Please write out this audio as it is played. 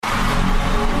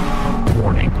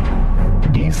Warning.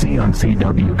 DC on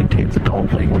CW contains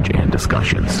adult language and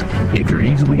discussions. If you're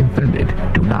easily offended,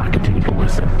 do not continue to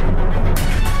listen.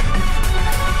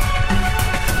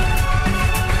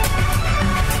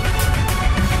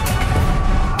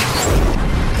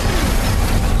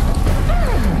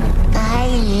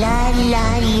 I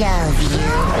love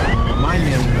you. My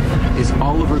name is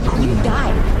Oliver Queen. You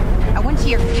died. I went to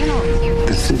your funeral with you.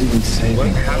 The city needs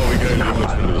saving. How are we going to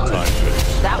listen to the time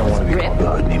shift? That was Rip.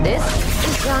 This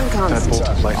is John Constantine.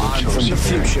 I'm from the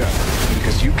future.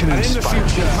 Because you can inspire.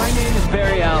 My name is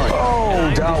Barry Allen.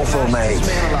 Oh, doubtful, mate.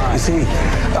 You see,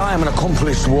 I am an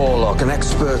accomplished warlock, an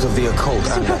expert of the occult,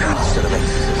 and a master of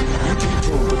exorcism. You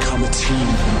people become a team.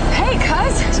 Hey,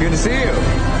 cuz. It's good to see you.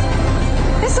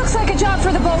 This looks like a job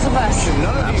for the both of us.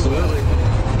 None of you will.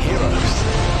 Heroes.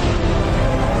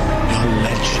 You're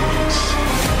legends.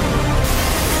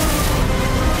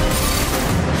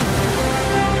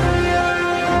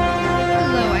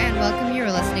 Hello and welcome.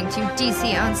 You're listening to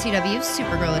DC on CW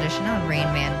Supergirl Edition on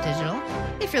Rain Man Digital.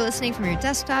 If you're listening from your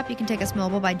desktop, you can take us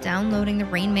mobile by downloading the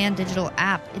Rain Man Digital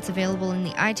app. It's available in the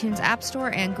iTunes App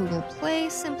Store and Google Play.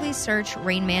 Simply search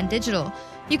Rain Man Digital.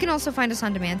 You can also find us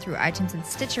on demand through iTunes and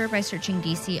Stitcher by searching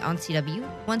DC on CW.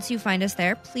 Once you find us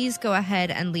there, please go ahead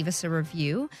and leave us a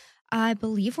review. I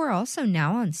believe we're also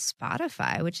now on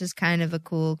Spotify, which is kind of a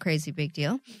cool, crazy big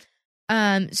deal.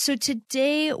 So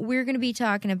today we're going to be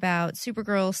talking about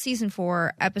Supergirl Season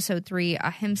 4, Episode 3,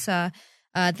 Ahimsa.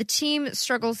 The team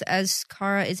struggles as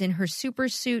Kara is in her super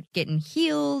suit getting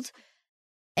healed.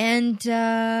 And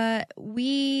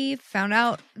we found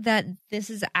out that this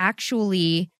is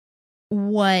actually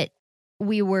what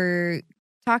we were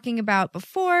talking about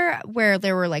before, where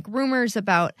there were like rumors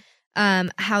about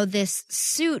how this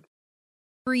suit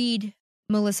freed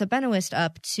Melissa Benoist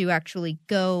up to actually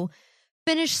go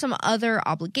finish some other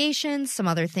obligations, some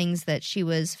other things that she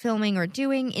was filming or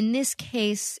doing. In this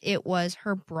case, it was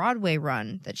her Broadway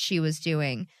run that she was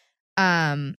doing.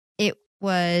 It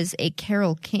was a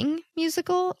Carole King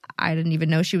musical. I didn't even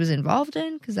know she was involved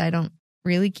in because I don't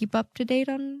really keep up to date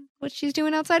on what she's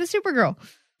doing outside of Supergirl.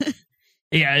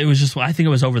 Yeah, it was just, I think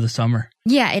it was over the summer.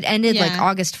 Yeah, it ended like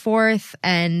August 4th,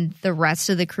 and the rest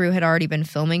of the crew had already been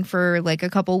filming for like a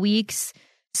couple weeks.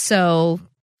 So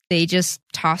they just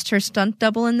tossed her stunt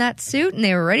double in that suit, and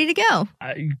they were ready to go.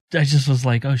 I just was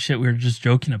like, oh shit, we were just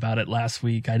joking about it last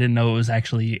week. I didn't know it was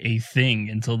actually a thing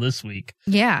until this week.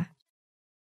 Yeah.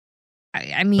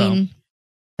 I mean,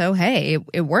 so hey,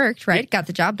 it worked, right? Got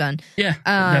the job done. Yeah,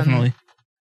 definitely.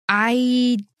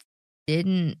 I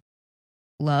didn't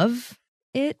love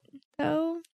it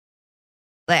though.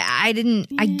 Like I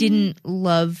didn't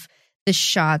love the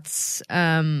shots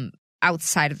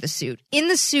outside of the suit. In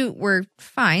the suit were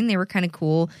fine. They were kind of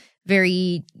cool.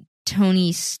 Very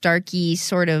Tony Starky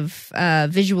sort of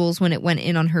visuals when it went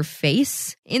in on her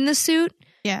face in the suit.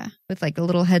 Yeah. With like a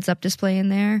little heads up display in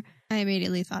there. I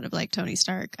immediately thought of like Tony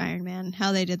Stark, Iron Man,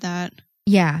 how they did that.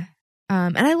 Yeah.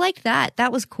 And I liked that.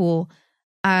 That was cool.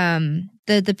 The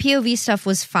POV stuff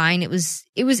was fine. It was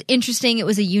interesting. It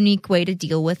was a unique way to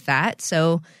deal with that.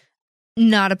 So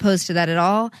not opposed to that at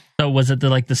all. So was it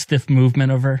the stiff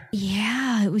movement of her?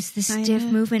 Yeah, it was the stiff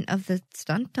movement of the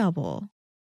stunt double.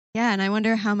 Yeah, and I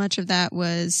wonder how much of that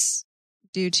was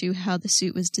due to how the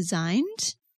suit was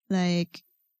designed. Like,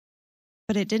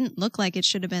 but it didn't look like it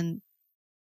should have been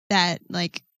that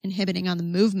like inhibiting on the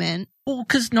movement. Well,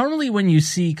 because normally when you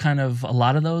see kind of a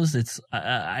lot of those, it's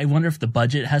I wonder if the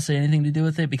budget has anything to do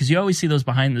with it, because you always see those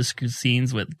behind the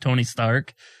scenes with Tony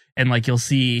Stark, and like you'll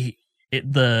see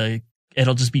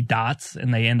it'll just be dots,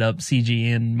 and they end up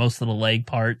CG-ing most of the leg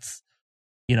parts,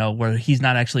 where he's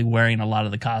not actually wearing a lot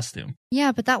of the costume.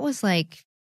 Yeah, but that was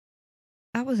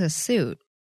a suit.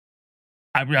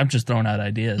 I'm just throwing out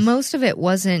ideas. Most of it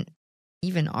wasn't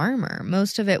even armor.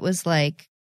 Most of it was like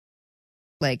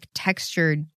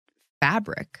textured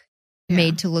fabric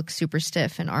made to look super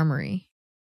stiff and armory.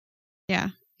 Yeah,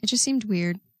 it just seemed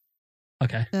weird.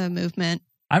 Okay. The movement.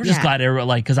 I'm just glad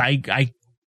everyone, because I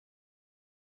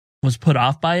was put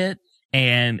off by it,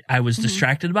 and I was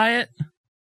distracted by it.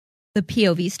 The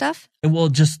POV stuff? Well,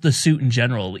 just the suit in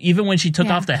general. Even when she took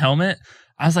off the helmet,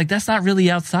 I was like, that's not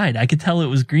really outside. I could tell it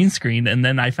was green screen, and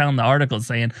then I found the article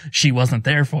saying she wasn't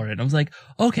there for it. I was like,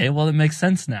 okay, well, it makes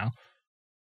sense now.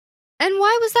 And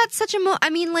why was that such a I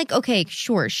mean, like, okay,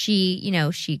 sure, she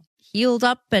healed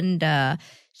up and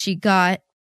she got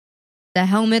the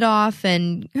helmet off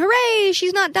and hooray,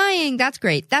 she's not dying. That's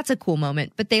great. That's a cool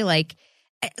moment. But there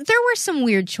were some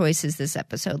weird choices this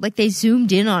episode. Like, they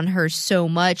zoomed in on her so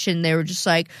much and they were just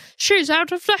like, she's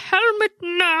out of the helmet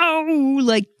now.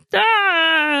 Like,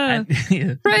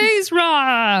 praise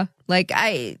Ra. Like,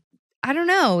 I don't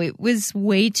know. It was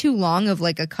way too long of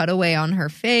like a cutaway on her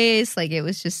face. Like it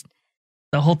was just.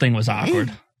 The whole thing was awkward.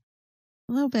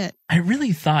 A little bit. I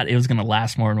really thought it was going to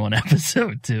last more than one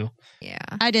episode, too. Yeah.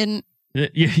 I didn't.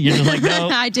 You're just like, no.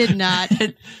 I did not.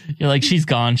 You're like, she's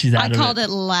gone. She's out of it. I called it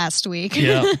last week.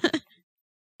 Yeah.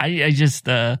 I just,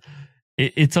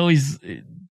 it's always,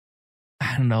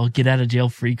 I don't know, get out of jail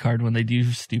free card when they do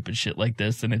stupid shit like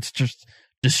this. And it's just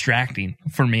distracting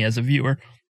for me as a viewer.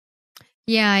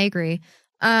 Yeah, I agree.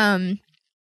 If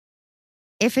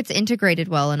it's integrated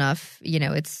well enough,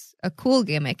 it's a cool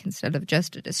gimmick instead of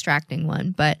just a distracting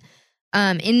one. But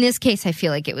in this case, I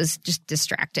feel like it was just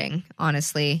distracting,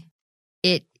 honestly.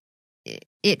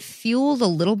 It fueled a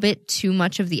little bit too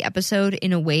much of the episode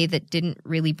in a way that didn't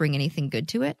really bring anything good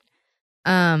to it.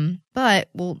 But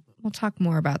we'll talk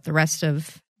more about the rest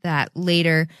of that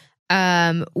later.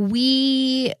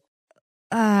 We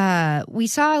saw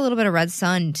a little bit of Red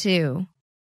Sun too.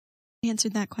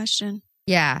 Answered that question.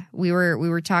 Yeah, we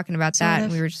were talking about that,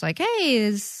 and we were just like, "Hey,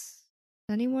 is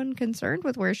anyone concerned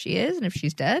with where she is and if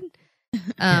she's dead?"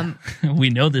 We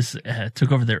know this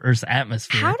took over their Earth's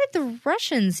atmosphere. How did the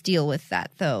Russians deal with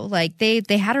that, though? Like, they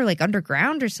had her, like,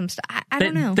 underground or some stuff. I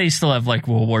don't know. They still have, like,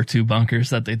 World War II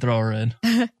bunkers that they throw her in.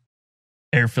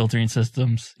 Air filtering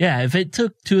systems. Yeah, if it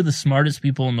took two of the smartest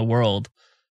people in the world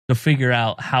to figure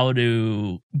out how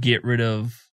to get rid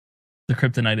of the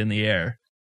kryptonite in the air,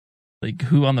 like,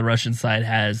 who on the Russian side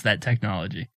has that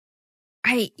technology?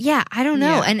 I don't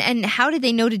know. Yeah. And how did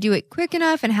they know to do it quick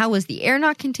enough? And how was the air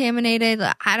not contaminated?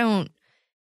 I don't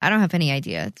have any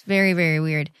idea. It's very, very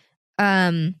weird.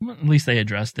 At least they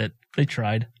addressed it. They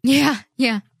tried. Yeah,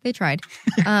 they tried.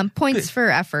 Points for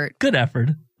effort. Good effort.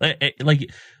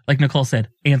 Like Nicole said,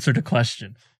 answered a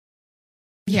question.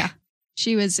 Yeah.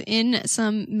 She was in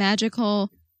some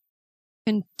magical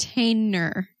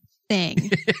container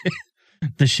thing.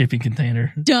 The shipping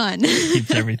container. Done. Keeps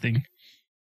everything.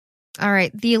 All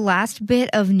right, the last bit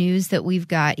of news that we've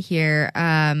got here.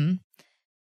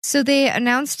 So they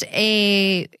announced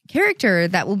a character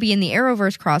that will be in the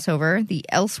Arrowverse crossover, the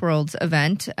Elseworlds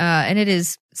event, and it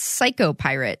is Psycho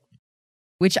Pirate,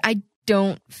 which I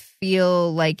don't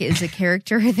feel like is a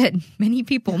character that many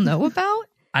people know about.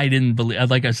 I didn't believe.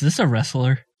 Is this a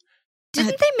wrestler?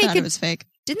 Didn't they make it was fake?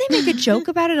 Didn't they make a joke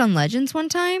about it on Legends one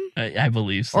time? I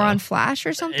believe so. Or on Flash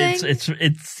or something?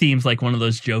 It seems like one of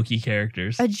those jokey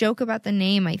characters. A joke about the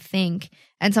name, I think.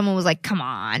 And someone was like, come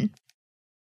on.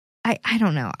 I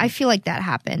don't know. I feel like that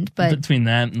happened. But between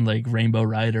that and like Rainbow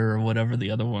Rider or whatever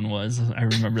the other one was, I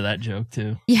remember that joke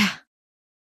too. Yeah.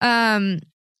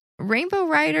 Rainbow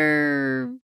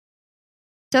Rider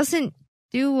doesn't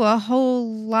do a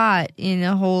whole lot in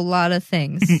a whole lot of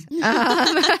things.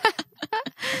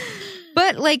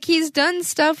 But like he's done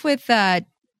stuff with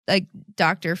like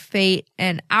Dr. Fate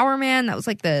and Hourman. That was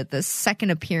like the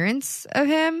second appearance of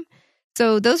him.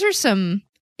 So those are some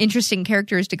interesting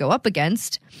characters to go up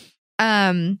against.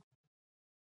 Yeah,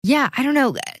 I don't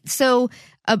know. So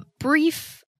a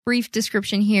brief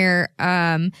description here.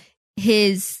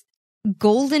 His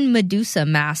golden Medusa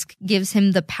mask gives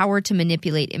him the power to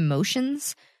manipulate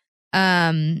emotions.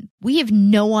 We have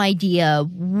no idea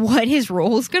what his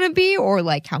role is going to be, or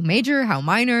like how major, how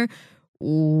minor,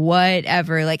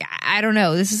 whatever. Like, I don't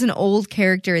know. This is an old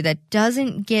character that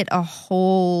doesn't get a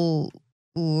whole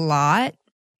lot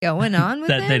going on with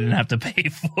that him. They didn't have to pay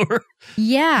for.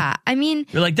 Yeah. I mean,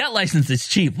 they're like, that license is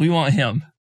cheap. We want him.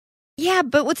 Yeah.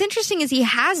 But what's interesting is he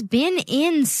has been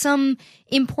in some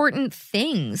important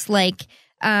things, like,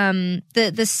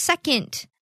 the second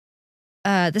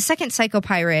Psycho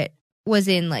Pirate was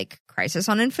in like Crisis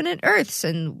on Infinite Earths,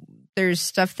 and there's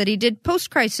stuff that he did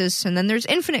post-Crisis, and then there's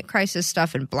Infinite Crisis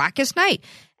stuff and Blackest Night,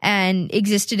 and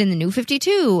existed in the New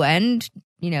 52 and,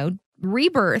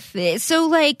 Rebirth. So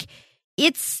like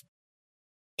it's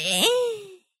I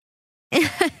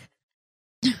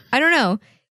don't know.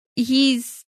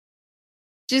 He's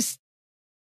just,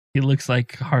 he looks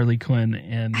like Harley Quinn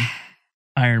and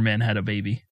Iron Man had a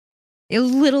baby. A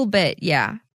little bit,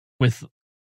 yeah. With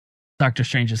Doctor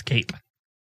Strange's cape.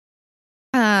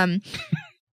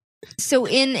 So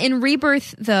in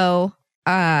Rebirth, though,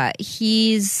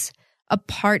 he's a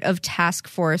part of Task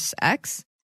Force X.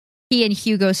 He and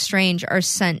Hugo Strange are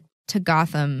sent to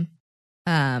Gotham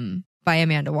by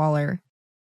Amanda Waller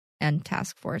and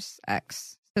Task Force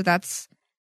X. So that's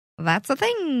a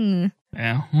thing.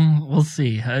 Yeah, we'll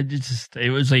see.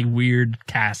 It was a weird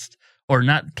cast, or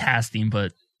not casting,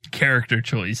 but character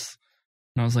choice.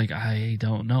 And I was like, I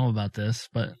don't know about this,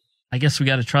 but I guess we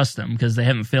got to trust them because they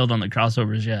haven't failed on the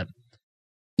crossovers yet.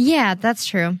 Yeah, that's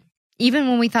true. Even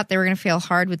when we thought they were going to fail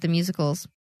hard with the musicals.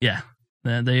 Yeah.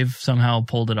 They've somehow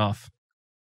pulled it off.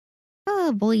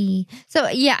 Oh boy. So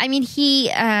yeah, I mean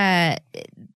he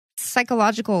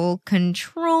psychological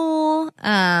control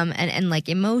and like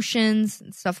emotions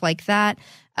and stuff like that.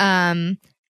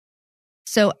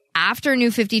 So after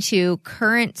New 52,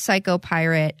 current Psycho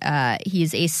Pirate, he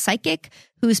is a psychic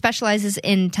who specializes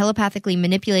in telepathically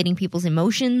manipulating people's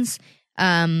emotions.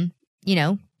 You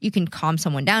know, you can calm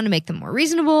someone down to make them more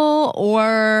reasonable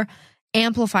or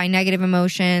amplify negative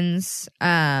emotions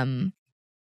to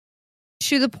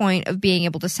the point of being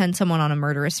able to send someone on a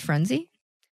murderous frenzy.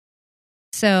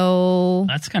 So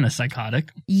that's kind of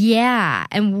psychotic. Yeah.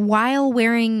 And while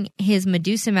wearing his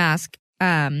Medusa mask,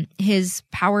 his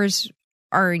powers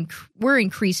were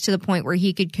increased to the point where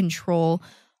he could control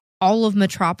all of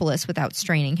Metropolis without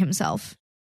straining himself.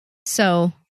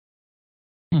 So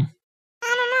I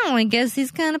don't know. I guess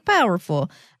he's kind of powerful.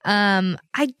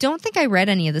 I don't think I read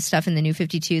any of the stuff in the New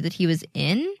 52 that he was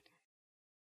in.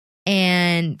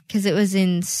 And because it was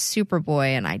in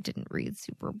Superboy and I didn't read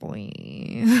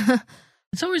Superboy.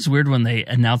 It's always weird when they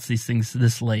announce these things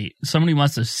this late. Somebody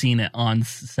must have seen it on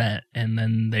set and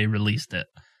then they released it.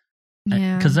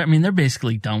 Yeah. Because, I mean, they're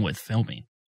basically done with filming.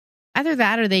 Either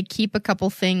that or they keep a couple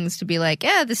things to be like,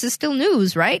 yeah, this is still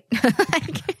news, right?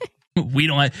 We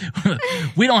don't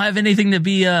have anything to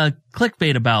be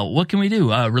clickbait about. What can we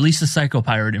do? Release the Psycho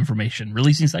Pirate information.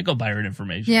 Releasing Psycho Pirate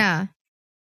information. Yeah.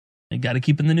 They got to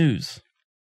keep in the news.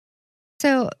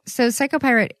 So Psycho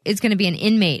Pirate is going to be an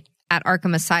inmate at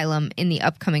Arkham Asylum in the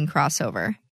upcoming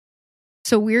crossover.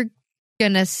 So we're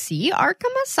going to see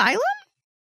Arkham Asylum?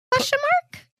 Question mark?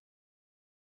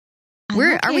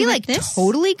 Are we like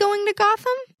totally going to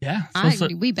Gotham? Yeah.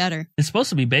 We better. It's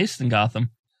supposed to be based in Gotham.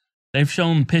 They've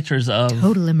shown pictures of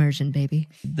total immersion, baby.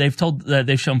 They've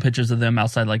shown pictures of them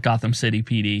outside like Gotham City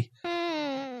PD.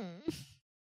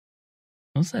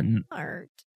 What's that?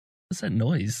 What's that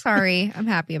noise? Sorry, I'm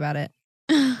happy about it.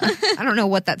 I don't know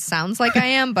what that sounds like I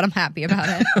am, but I'm happy about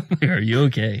it. Are you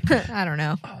okay? I don't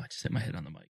know. Oh, I just hit my head on the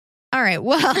mic. All right,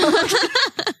 well.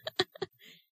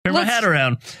 Turn my hat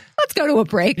around. Let's go to a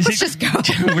break. Let's just go.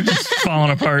 We're just falling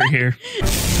apart here.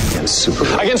 Against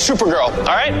Supergirl, all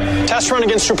right? Test run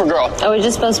against Supergirl. Are we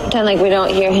just supposed to pretend like we don't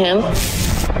hear him?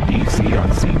 DC on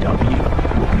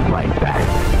CW. We'll be right back.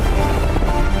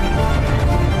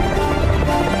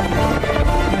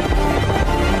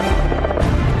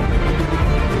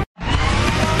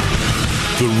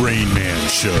 The Rain Man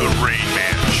Show. The Rain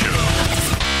Man Show.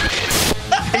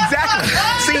 Exactly.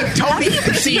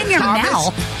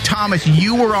 Thomas,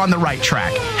 you were on the right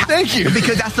track. Thank you.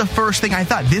 Because that's the first thing I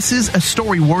thought. This is a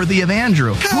story worthy of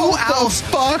Andrew. Who else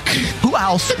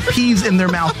pees in their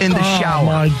mouth in the shower? Oh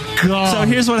my God. So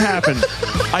here's what happened.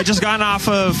 I just gotten off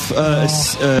of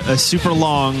a super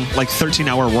long, like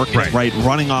 13-hour work day, right?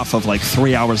 Running off of like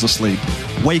 3 hours of sleep.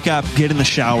 Wake up, get in the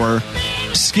shower.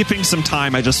 Skipping some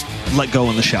time, I just let go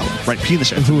in the shower, right? Pee in the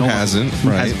shower. Who hasn't,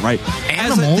 right?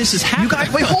 Animals. This is happening. You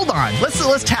guys, wait, hold on.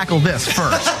 Let's tackle this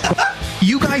first.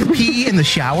 You guys pee in the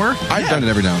shower? I've done it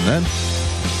every now and then.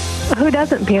 Who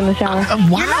doesn't pee in the shower?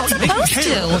 Wow. You're not supposed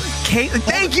to.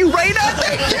 Thank you, Raina.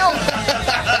 Thank you.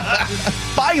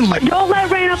 Finally. Don't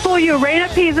let Raina fool you.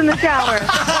 Raina pees in the shower.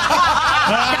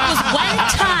 That was one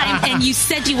time, and you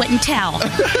said you wouldn't tell.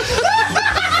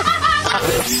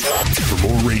 For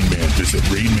more Rain Man, visit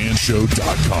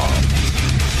RainManShow.com.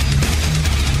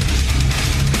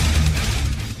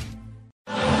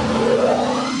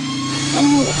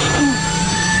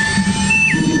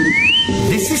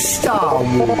 This is Star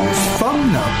Wars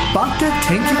from the Butter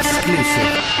Tank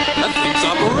exclusive. That thing's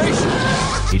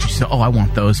operational. She said, I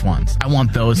want those ones. I'm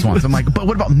like, but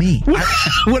what about me?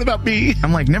 What about me?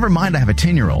 I'm like, never mind, I have a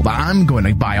 10-year-old. I'm going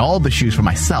to buy all the shoes for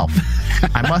myself.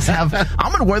 I'm going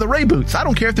to wear the Ray boots. I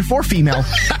don't care if they're for female.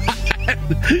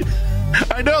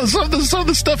 I know. Some of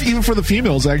the stuff, even for the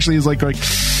females, actually is like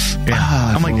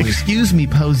I'm like, excuse me,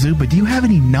 Pozu, but do you have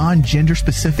any non-gender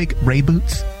specific Ray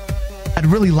boots? I'd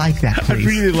really like that, please. I'd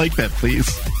really like that,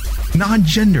 please.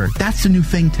 Non-gender. That's the new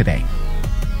thing today.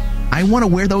 I want to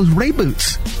wear those Ray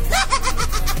boots.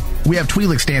 We have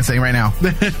Twi'leks dancing right now.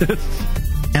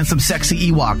 And some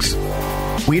sexy Ewoks.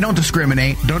 We don't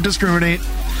discriminate. Don't discriminate.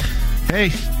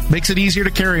 Hey, makes it easier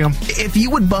to carry them. If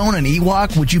you would bone an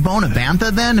Ewok, would you bone a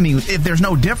Bantha then? I mean, if there's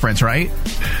no difference, right?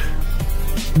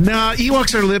 Nah,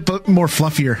 Ewoks are a little bit more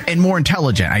fluffier. And more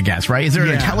intelligent, I guess, right? Is there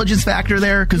an intelligence factor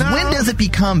there? Because when does it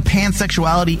become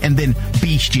pansexuality and then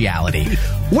bestiality?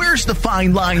 Where's the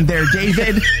fine line there,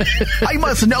 David? I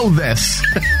must know this.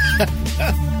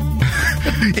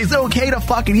 Is it okay to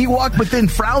fuck an Ewok but then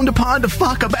frowned upon to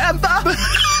fuck a Bantha?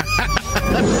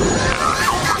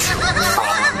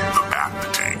 From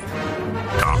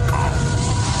thebatpating.com.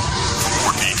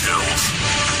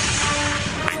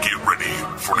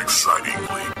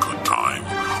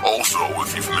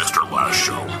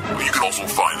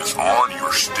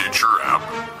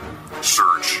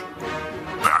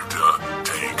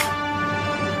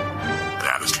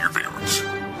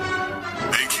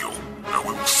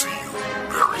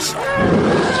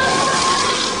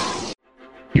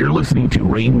 listening to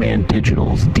Rain Man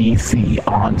Digital's DC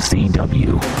on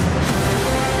CW.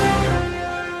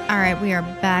 All right, we are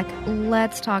back.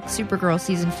 Let's talk Supergirl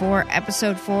Season 4,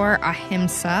 Episode 4,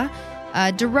 Ahimsa.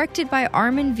 Directed by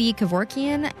Armin V.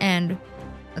 Kevorkian, and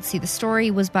let's see, the story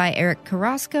was by Eric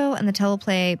Carrasco, and the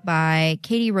teleplay by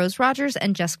Katie Rose Rogers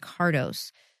and Jess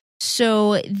Cardos.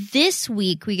 So this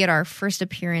week, we get our first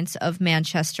appearance of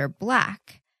Manchester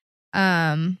Black.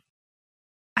 I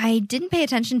didn't pay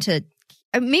attention to...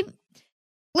 let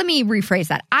me rephrase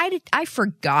that. I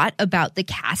forgot about the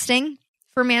casting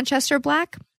for Manchester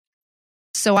Black.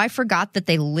 So I forgot that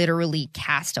they literally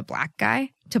cast a black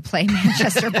guy to play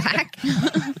Manchester Black.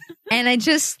 And I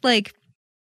just, like,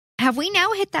 have we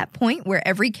now hit that point where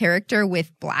every character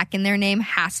with black in their name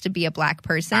has to be a black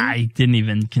person? I didn't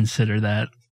even consider that.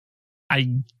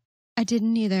 I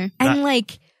didn't either. And,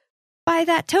 like, by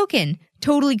that token,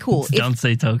 totally cool. Don't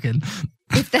say token.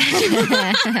 If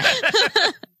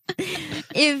that,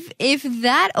 if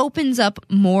that opens up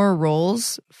more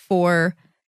roles for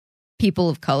people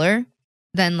of color,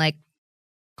 then, like,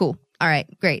 cool. All right,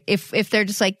 great. If they're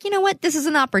just like, you know what, this is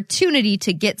an opportunity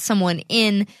to get someone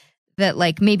in that,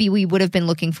 like, maybe we would have been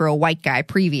looking for a white guy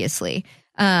previously.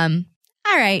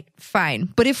 All right, fine.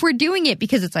 But if we're doing it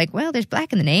because it's like, well, there's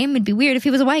black in the name, it'd be weird if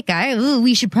he was a white guy. Ooh,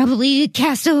 we should probably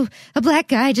cast a black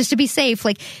guy just to be safe.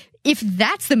 Like, if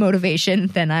that's the motivation,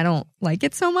 then I don't like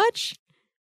it so much.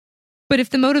 But if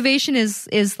the motivation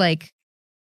is like,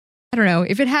 I don't know,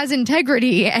 if it has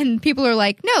integrity and people are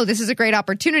like, no, this is a great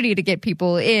opportunity to get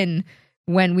people in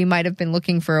when we might have been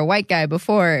looking for a white guy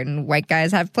before, and white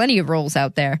guys have plenty of roles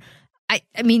out there.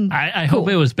 I mean, I hope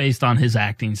it was based on his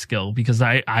acting skill, because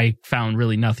I found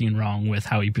really nothing wrong with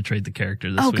how he portrayed the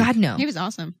character this week. Oh, God, no. He was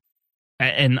awesome.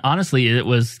 And honestly, it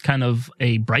was kind of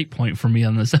a bright point for me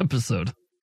on this episode.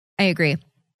 I agree.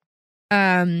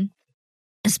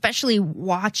 Especially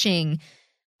watching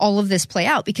all of this play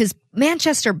out, because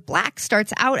Manchester Black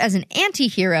starts out as an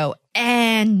anti-hero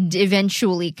and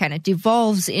eventually kind of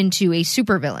devolves into a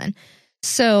supervillain.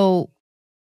 So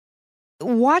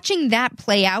watching that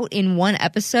play out in one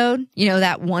episode, you know,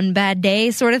 that one bad day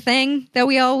sort of thing that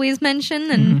we always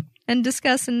mention and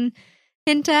discuss and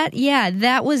hint at. Yeah,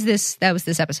 that was this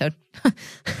episode.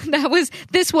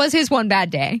 This was his one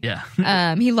bad day.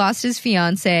 Yeah. He lost his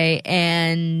fiance,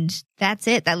 and that's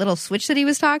it. That little switch that he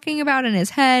was talking about in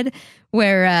his head,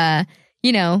 where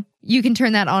you know, you can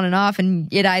turn that on and off, and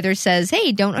it either says,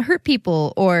 hey, don't hurt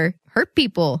people, or hurt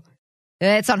people.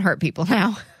 It's on hurt people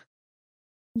now.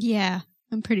 Yeah,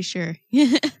 I'm pretty sure.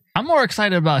 I'm more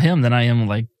excited about him than I am,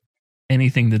 like,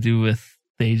 anything to do with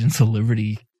the Agents of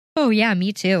Liberty. Oh, yeah,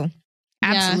 me too.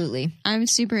 Absolutely. Yeah, I'm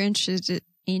super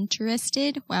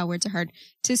interested. Wow, words are hard.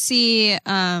 To see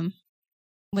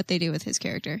what they do with his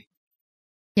character.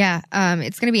 Yeah,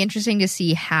 it's going to be interesting to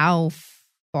see how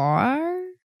far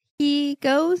he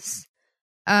goes.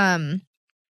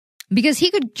 Because he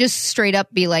could just straight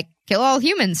up be like, kill all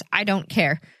humans. I don't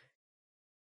care.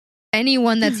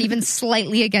 Anyone that's even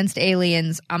slightly against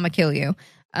aliens, I'm going to kill you.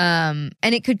 And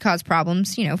it could cause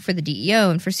problems, you know, for the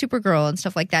DEO and for Supergirl and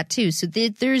stuff like that too. So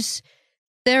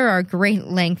there are great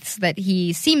lengths that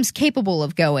he seems capable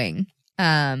of going.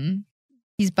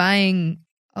 He's buying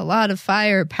a lot of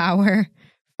firepower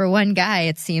for one guy,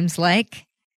 it seems like.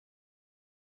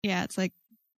 Yeah, it's like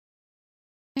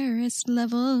terrorist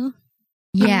level.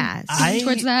 Yeah,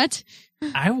 towards that.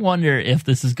 I wonder if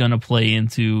this is going to play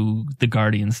into the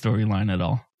Guardian storyline at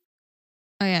all.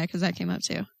 Oh yeah, because that came up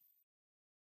too.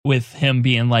 With him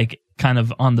being, like, kind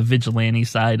of on the vigilante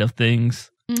side of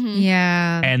things. Mm-hmm.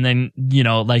 Yeah. And then, you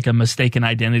know, like a mistaken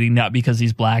identity, not because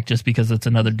he's black, just because it's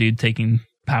another dude taking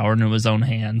power into his own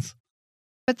hands.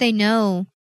 But they know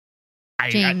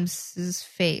James's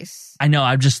face. I know,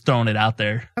 I've just thrown it out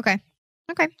there. Okay.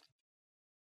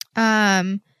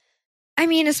 I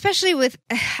mean, especially with,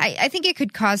 I think it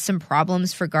could cause some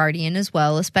problems for Guardian as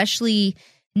well, especially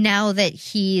now that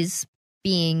he's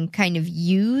being kind of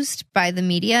used by the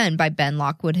media and by Ben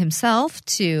Lockwood himself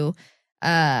to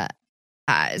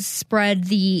spread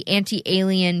the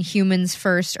anti-alien, humans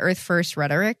first, Earth first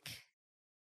rhetoric.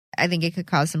 I think it could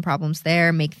cause some problems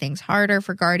there, make things harder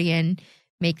for Guardian,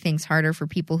 make things harder for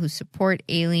people who support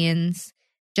aliens,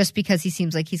 just because he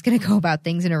seems like he's going to go about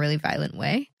things in a really violent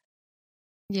way.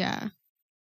 Yeah.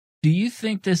 Do you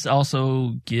think this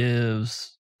also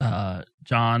gives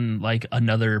John, like,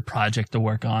 another project to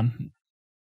work on?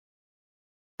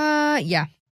 Yeah.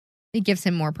 It gives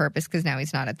him more purpose because now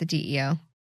he's not at the DEO.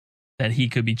 That he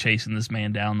could be chasing this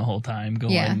man down the whole time,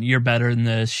 going, you're better than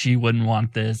this, she wouldn't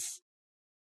want this.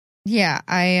 Yeah,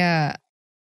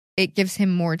 it gives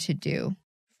him more to do,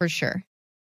 for sure.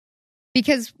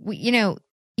 Because, you know,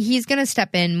 he's going to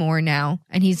step in more now,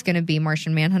 and he's going to be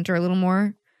Martian Manhunter a little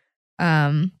more.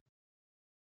 But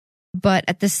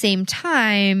at the same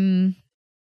time,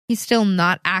 he's still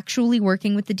not actually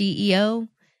working with the DEO.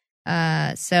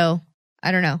 So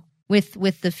I don't know.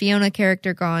 With the Fiona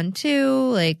character gone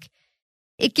too, like,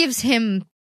 it gives him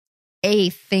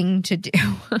a thing to do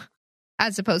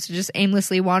as opposed to just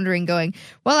aimlessly wandering going,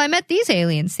 well, I met these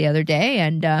aliens the other day,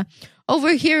 and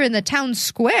over here in the town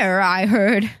square, I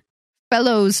heard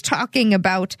fellows talking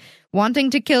about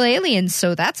wanting to kill aliens,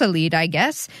 so that's a lead, I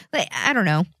guess. Like, I don't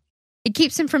know. It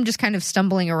keeps him from just kind of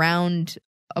stumbling around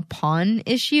upon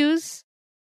issues.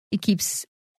 It keeps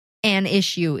an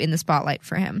issue in the spotlight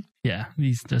for him. Yeah,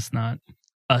 he's just not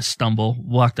a stumble,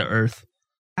 walk to earth.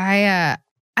 I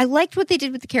liked what they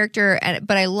did with the character,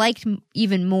 but I liked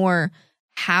even more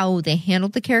how they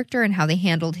handled the character and how they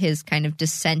handled his kind of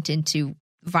descent into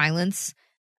violence.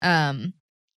 And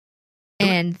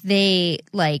they,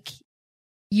 like,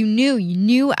 you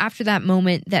knew after that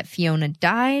moment that Fiona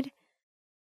died.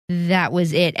 That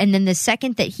was it. And then the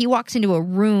second that he walks into a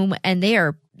room and they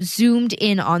are zoomed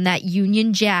in on that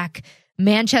Union Jack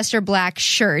Manchester Black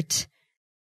shirt,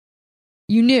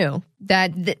 you knew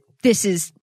that this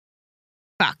is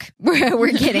fuck.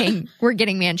 We're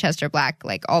getting Manchester Black,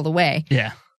 like, all the way.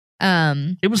 Yeah.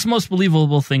 It was the most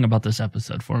believable thing about this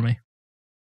episode for me.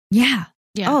 Yeah.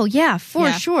 Oh yeah, for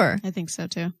sure. I think so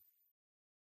too.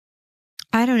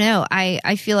 I don't know.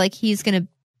 I feel like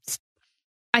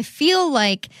I feel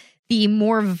like the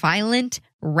more violent,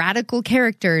 radical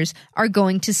characters are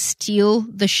going to steal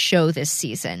the show this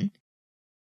season.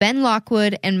 Ben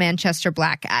Lockwood and Manchester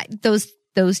Black. Those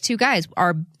two guys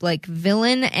are like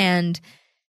villain, and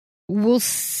we'll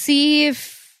see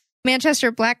if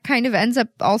Manchester Black kind of ends up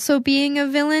also being a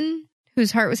villain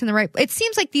whose heart was in the right. It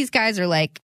seems like these guys are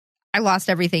like, I lost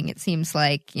everything. It seems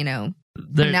like, and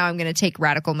now I'm going to take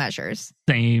radical measures.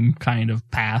 Same kind of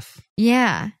path.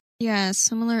 Yeah. Yeah,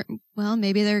 similar. Well,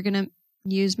 maybe they're going to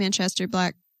use Manchester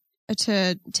Black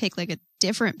to take like a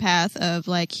different path of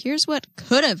like, here's what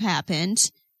could have happened.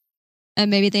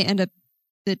 And maybe they end up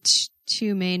the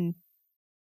two main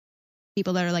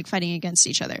people that are like fighting against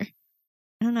each other.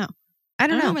 I don't know. I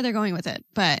don't know where they're going with it,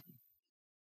 but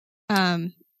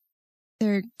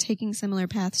they're taking similar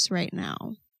paths right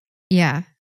now. Yeah.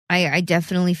 I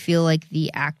definitely feel like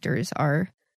the actors are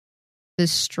the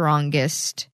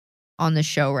strongest on the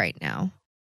show right now.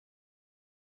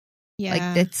 Yeah.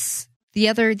 Like, it's the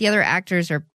other actors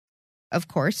are, of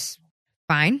course,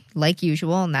 fine, like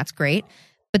usual, and that's great.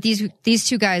 But these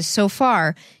two guys so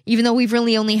far, even though we've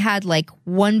really only had like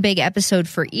one big episode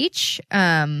for each,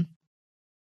 they're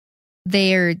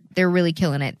really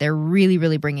killing it. They're really,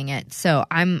 really bringing it. So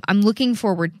I'm looking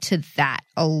forward to that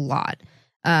a lot.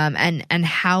 And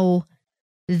how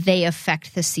they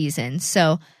affect the season.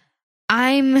 So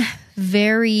I'm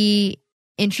very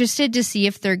interested to see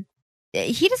if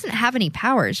he doesn't have any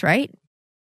powers, right?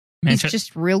 He's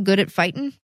just real good at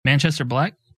fighting. Manchester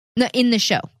Black? No, in the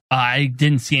show. I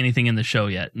didn't see anything in the show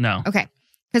yet. No. Okay.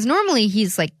 Because normally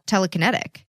he's like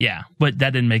telekinetic. Yeah, but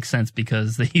that didn't make sense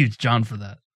because they used John for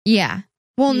that. Yeah.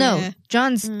 Well, no,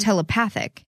 John's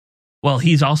telepathic. Well,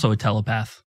 he's also a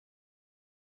telepath.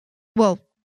 Well,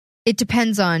 it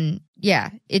depends on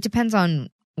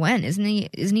when, isn't he?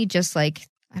 Isn't he just like,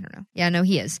 I don't know. Yeah, no,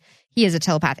 he is. He is a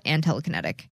telepath and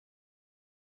telekinetic.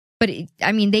 But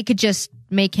they could just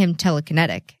make him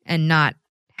telekinetic and not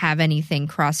have anything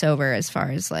cross over as far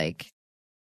as like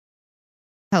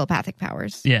telepathic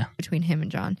powers. Yeah, between him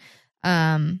and John.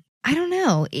 I don't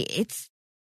know. It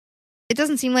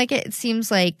doesn't seem like it. It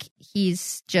seems like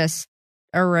he's just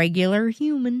a regular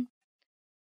human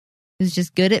who's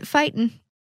just good at fighting.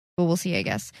 But we'll see, I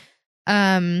guess.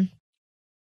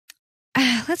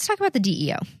 Let's talk about the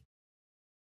DEO.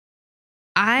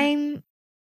 I'm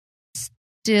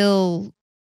still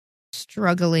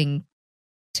struggling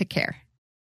to care.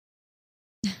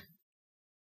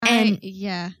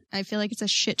 I feel like it's a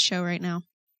shit show right now.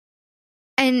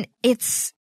 And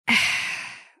it's,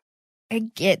 I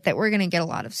get that we're going to get a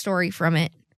lot of story from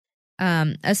it,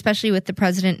 especially with the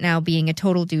president now being a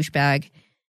total douchebag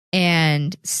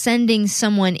and sending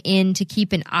someone in to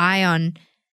keep an eye on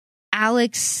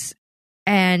Alex.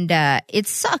 And it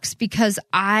sucks because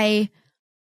I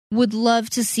would love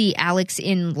to see Alex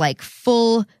in like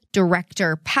full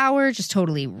director power, just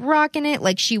totally rocking it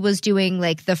like she was doing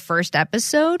like the first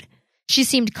episode. She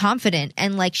seemed confident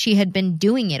and like she had been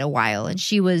doing it a while and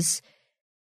she was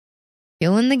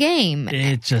killing the game.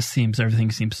 It just seems,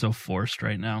 everything seems so forced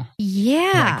right now.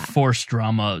 Yeah. Like forced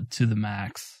drama to the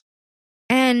max.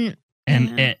 And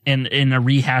a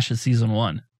rehash of season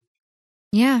 1.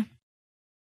 Yeah.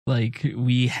 Like,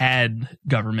 we had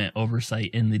government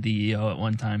oversight in the DEO at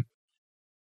one time.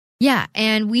 Yeah,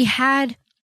 and we had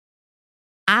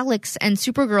Alex and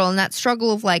Supergirl in that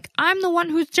struggle of like, I'm the one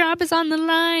whose job is on the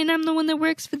line. I'm the one that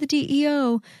works for the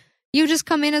DEO. You just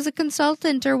come in as a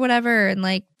consultant or whatever, and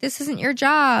like, this isn't your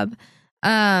job.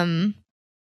 We've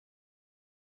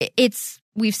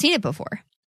seen it before.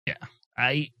 Yeah.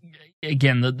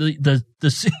 Again, the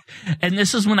and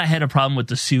this is when I had a problem with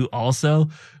the suit also,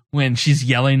 when she's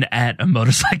yelling at a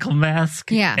motorcycle mask.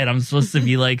 Yeah. And I'm supposed to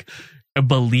be like,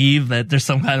 believe that there's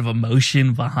some kind of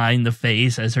emotion behind the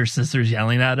face as her sister's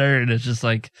yelling at her. And it's just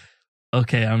like,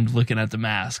 okay, I'm looking at the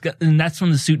mask. And that's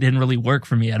when the suit didn't really work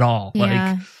for me at all.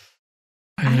 Yeah.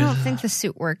 Like, I don't think the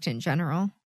suit worked in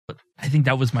general. But I think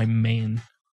that was my main,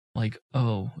 like,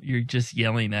 oh, you're just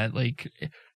yelling at, like,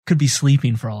 could be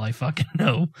sleeping for all I fucking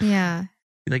know. Yeah.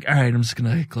 Like, all right, I'm just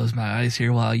going to close my eyes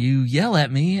here while you yell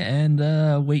at me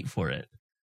and wait for it.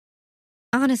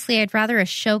 Honestly, I'd rather a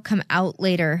show come out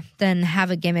later than have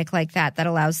a gimmick like that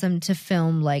allows them to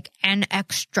film like an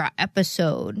extra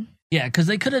episode. Yeah, because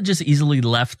they could have just easily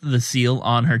left the seal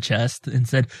on her chest and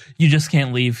said, you just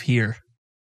can't leave here.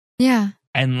 Yeah.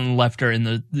 And left her in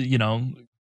the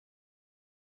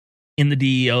in the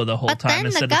DEO the whole time.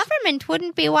 But then the government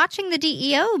wouldn't be watching the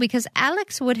DEO because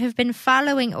Alex would have been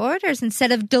following orders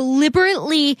instead of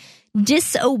deliberately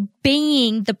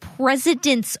disobeying the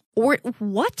president's order.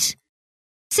 What?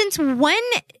 Since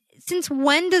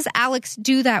when does Alex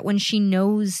do that when she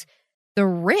knows the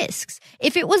risks?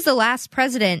 If it was the last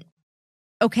president,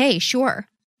 okay, sure.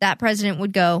 That president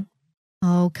would go,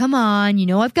 oh, come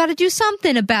on, I've got to do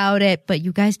something about it, but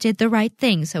you guys did the right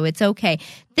thing, so it's okay.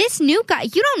 This new guy,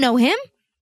 you don't know him.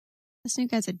 This new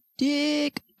guy's a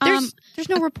dick. There's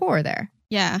no rapport there.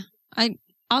 Yeah. I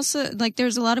also, like,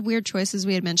 there's a lot of weird choices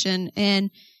we had mentioned,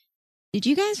 and did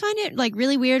you guys find it, like,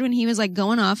 really weird when he was, like,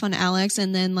 going off on Alex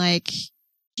and then, like,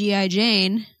 G.I.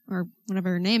 Jane, or whatever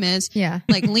her name is,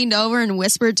 like, leaned over and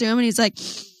whispered to him, and he's like,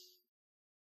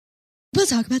 we'll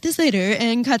talk about this later,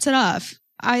 and cuts it off.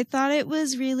 I thought it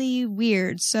was really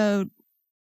weird. So,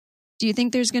 do you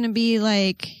think there's going to be,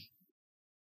 like,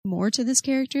 more to this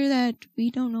character that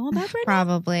we don't know about right now?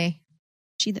 Probably.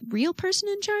 Is she the real person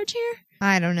in charge here?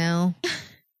 I don't know.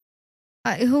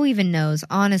 Who even knows?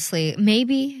 Honestly,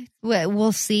 maybe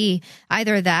we'll see.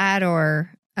 Either that or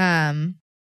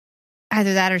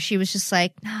she was just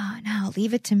like, no,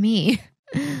 leave it to me.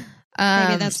 Maybe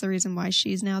that's the reason why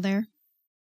she's now there.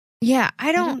 Yeah,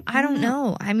 I don't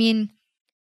know. I mean,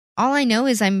 all I know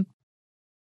is I'm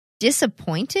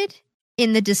disappointed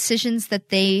in the decisions that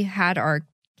they had our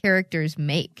characters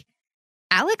make.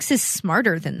 Alex is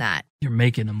smarter than that. You're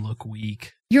making them look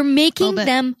weak. You're making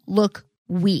them look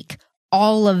weak.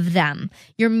 All of them.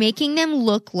 You're making them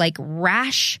look like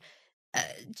rash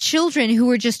children who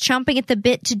are just chomping at the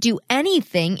bit to do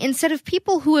anything instead of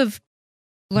people who have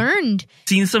learned,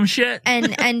 seen some shit,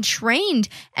 and trained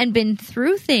and been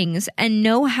through things and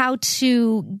know how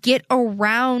to get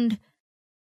around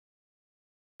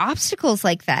obstacles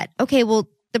like that. Okay, well,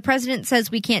 the president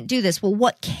says we can't do this. Well,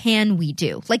 what can we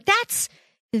do? Like, that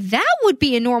would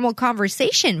be a normal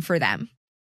conversation for them.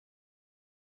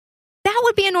 That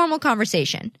would be a normal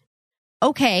conversation.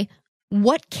 Okay,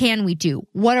 what can we do?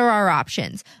 What are our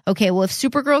options? Okay, well, if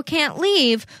Supergirl can't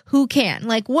leave, who can?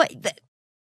 Like, what?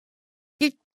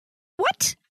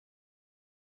 What?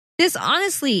 This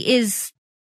honestly is,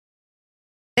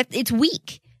 it's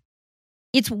weak.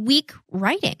 It's weak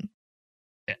writing.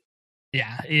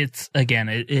 Yeah, it's, again,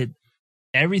 it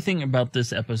everything about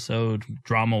this episode,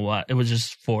 drama-wise, it was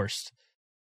just forced.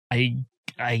 I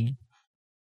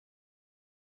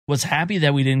was happy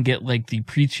that we didn't get, like, the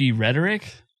preachy rhetoric,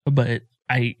 but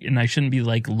I shouldn't be,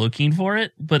 like, looking for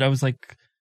it, but I was like,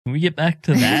 can we get back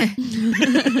to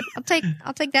that?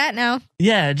 I'll take that now.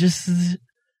 Yeah, just...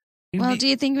 Well, do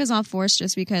you think it was all forced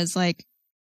just because, like,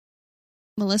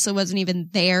 Melissa wasn't even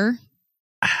there?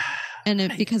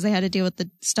 And because they had to deal with the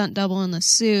stunt double in the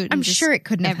suit. I'm sure it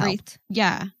couldn't have helped.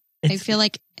 Yeah. I feel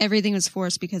like everything was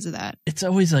forced because of that. It's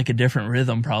always like a different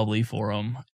rhythm probably for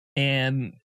them.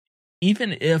 And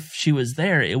even if she was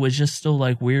there, it was just still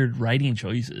like weird writing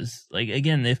choices. Like,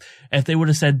 again, if they would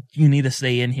have said, you need to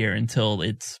stay in here until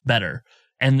it's better.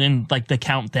 And then like the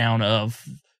countdown of,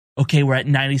 okay, we're at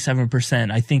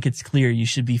 97%. I think it's clear you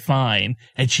should be fine.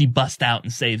 And she busts out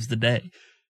and saves the day.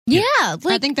 Yeah,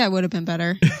 I think that would have been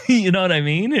better. You know what I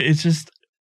mean? It's just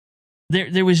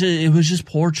it was just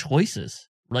poor choices,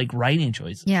 like writing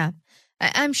choices. Yeah,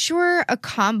 I'm sure a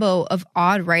combo of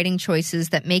odd writing choices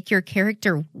that make your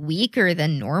character weaker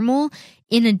than normal,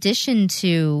 in addition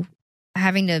to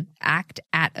having to act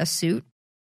at a suit.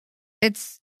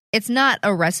 It's it's not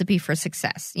a recipe for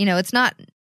success. You know, it's not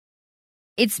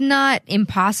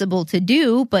impossible to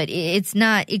do, but it's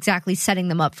not exactly setting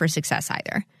them up for success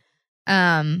either.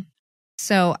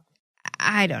 So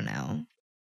I don't know.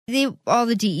 All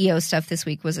the DEO stuff this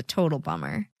week was a total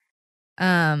bummer.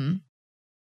 And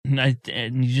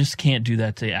you just can't do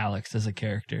that to Alex as a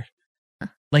character.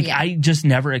 Like, I just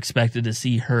never expected to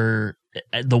see her,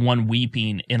 the one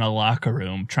weeping in a locker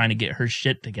room, trying to get her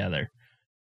shit together.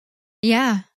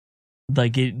 Yeah.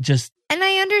 Like, it just... And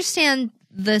I understand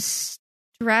the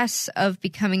stress of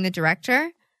becoming the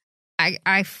director.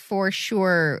 I for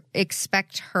sure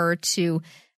expect her to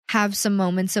have some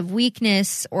moments of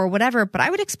weakness or whatever, but I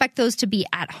would expect those to be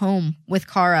at home with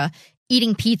Kara,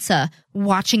 eating pizza,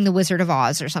 watching The Wizard of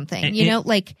Oz or something,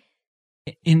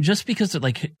 And just because,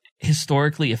 like,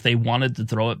 historically, if they wanted to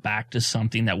throw it back to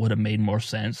something that would have made more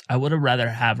sense, I would have rather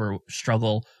have her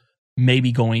struggle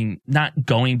maybe not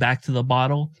going back to the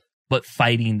bottle, but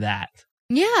fighting that.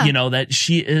 Yeah. You know, that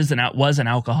she was an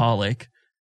alcoholic,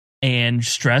 and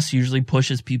stress usually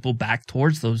pushes people back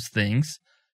towards those things.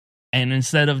 And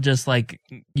instead of just, like,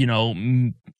 you know,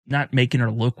 not making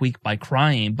her look weak by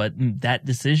crying, but that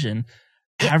decision,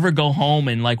 have her go home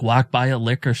and, like, walk by a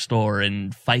liquor store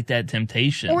and fight that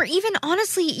temptation. Or even,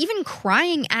 honestly, even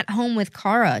crying at home with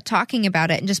Kara, talking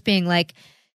about it and just being like,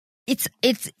 it's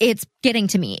getting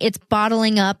to me. It's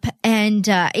bottling up and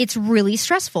it's really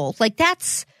stressful. Like,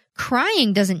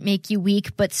 crying doesn't make you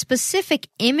weak, but specific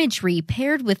imagery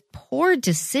paired with poor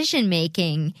decision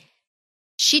making,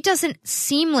 she doesn't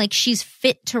seem like she's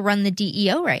fit to run the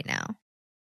DEO right now.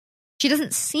 She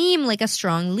doesn't seem like a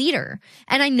strong leader.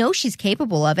 And I know she's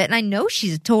capable of it, and I know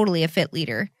she's totally a fit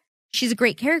leader. She's a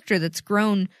great character that's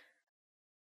grown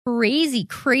crazy,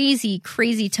 crazy,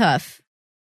 crazy tough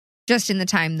just in the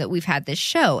time that we've had this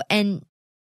show. And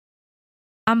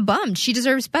I'm bummed. She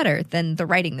deserves better than the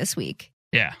writing this week.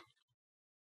 Yeah.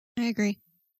 I agree.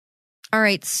 All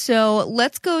right, so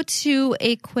let's go to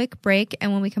a quick break,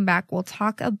 and when we come back, we'll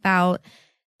talk about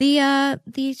the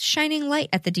shining light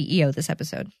at the DEO this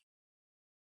episode.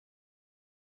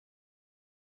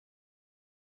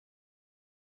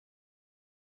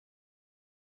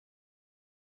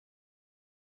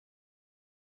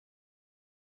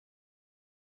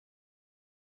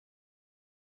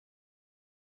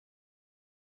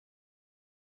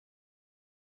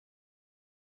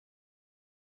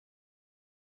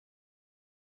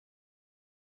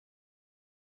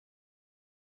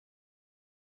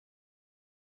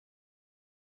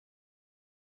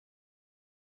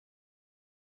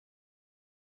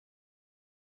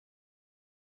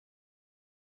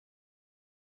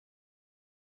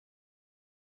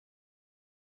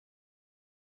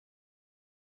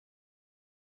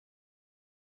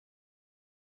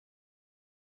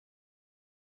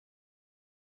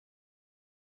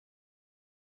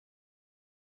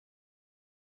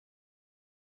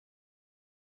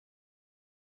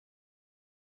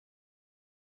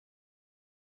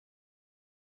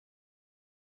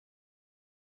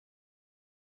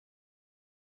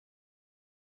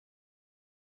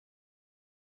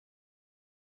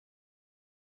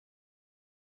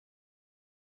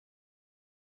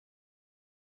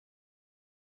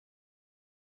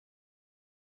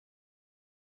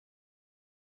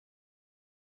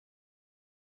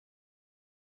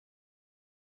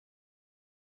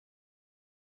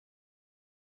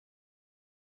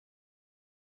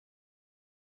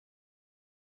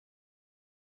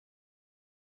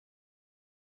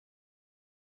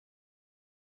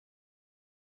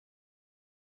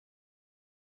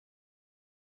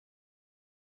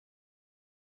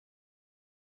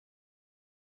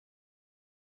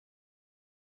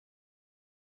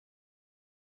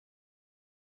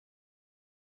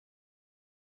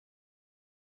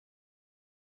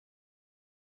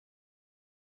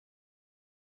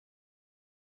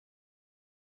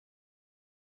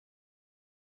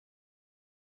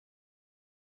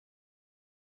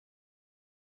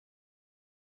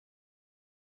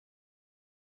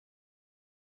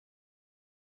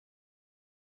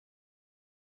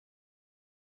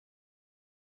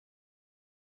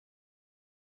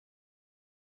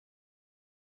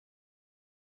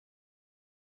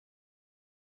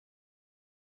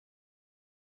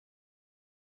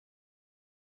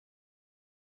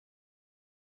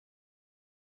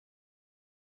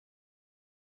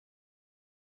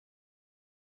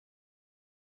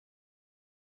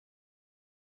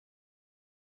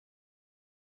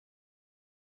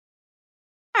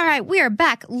 All right, we are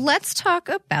back. Let's talk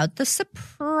about the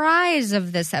surprise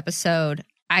of this episode.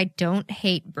 I don't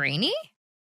hate Brainy.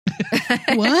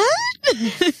 What?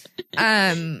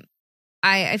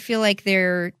 I feel like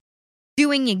they're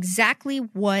doing exactly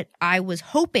what I was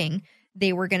hoping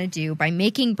they were going to do by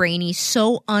making Brainy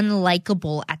so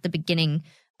unlikable at the beginning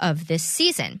of this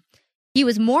season. He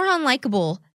was more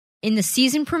unlikable in the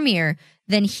season premiere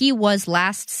than he was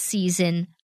last season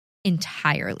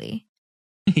entirely.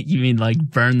 You mean like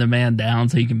burn the man down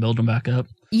so you can build him back up?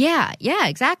 Yeah,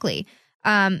 exactly.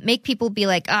 Make people be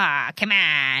like, come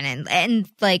on, and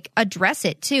like address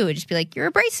it too. And just be like, you're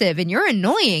abrasive and you're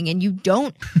annoying and you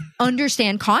don't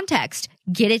understand context.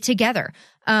 Get it together.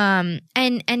 And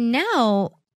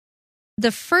now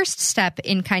the first step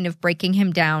in kind of breaking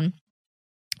him down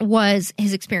was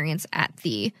his experience at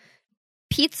the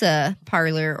pizza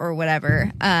parlor or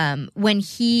whatever, when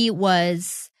he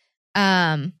was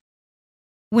going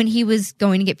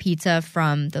to get pizza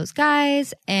from those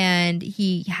guys, and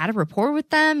he had a rapport with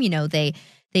them. You know, they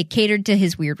catered to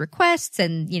his weird requests,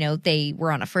 and, you know, they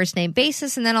were on a first name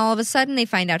basis, and then all of a sudden they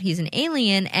find out he's an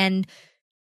alien and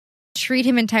treat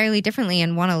him entirely differently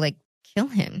and want to like kill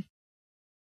him.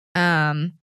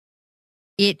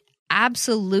 It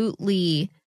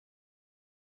absolutely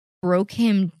broke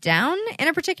him down in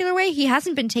a particular way. He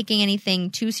hasn't been taking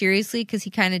anything too seriously because he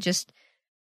kind of just,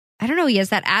 I don't know, he has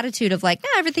that attitude of like,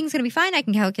 everything's going to be fine. I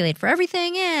can calculate for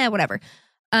everything. Whatever.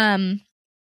 And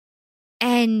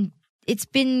it's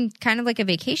been kind of like a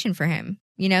vacation for him.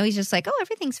 You know, he's just like,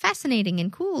 everything's fascinating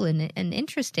and cool and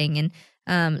interesting and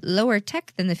lower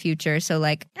tech than the future. So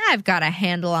like, I've got a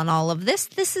handle on all of this.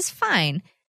 This is fine.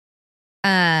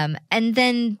 And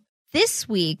then this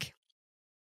week,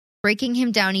 breaking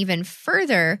him down even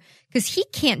further because he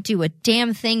can't do a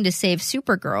damn thing to save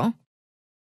Supergirl.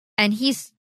 And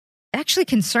he's actually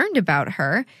concerned about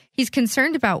her. He's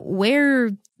concerned about where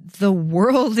the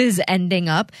world is ending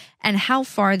up and how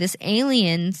far this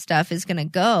alien stuff is going to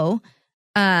go.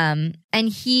 And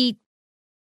he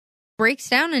breaks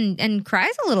down and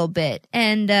cries a little bit.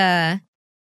 And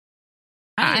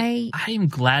I'm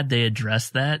glad they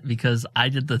addressed that because I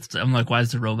did this. I'm like, why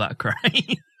is the robot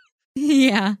crying?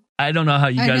 Yeah. I don't know how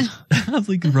you guys. I was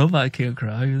like, the robot can't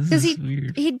cry. This is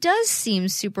weird. He does seem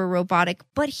super robotic,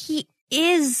 but he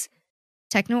is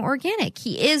techno-organic.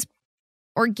 He is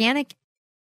organic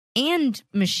and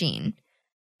machine.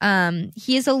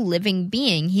 He is a living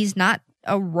being. He's not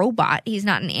a robot. He's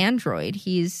not an android.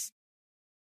 He's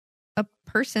a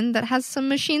person that has some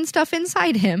machine stuff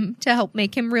inside him to help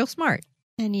make him real smart.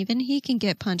 And even he can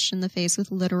get punched in the face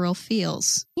with literal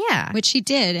feels. Yeah. Which he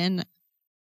did. And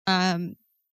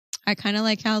I kind of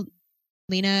like how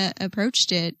Lena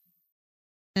approached it.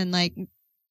 And like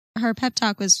her pep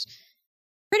talk was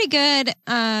pretty good.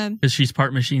 Because she's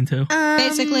part machine too?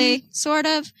 Basically, sort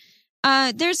of.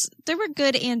 There were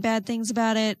good and bad things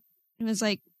about it. It was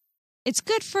like, it's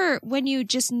good for when you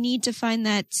just need to find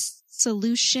that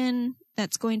solution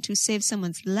that's going to save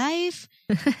someone's life,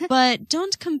 but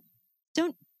don't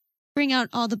bring out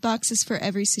all the boxes for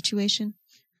every situation.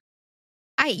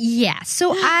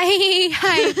 So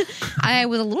I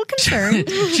was a little concerned.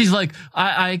 She's like,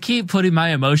 I keep putting my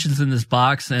emotions in this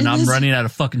box and I'm running out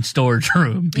of fucking storage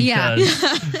room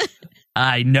because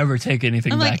I never take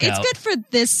anything back out. It's good for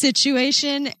this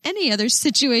situation. Any other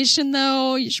situation,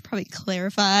 though, you should probably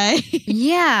clarify.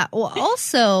 Yeah. Well,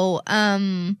 also,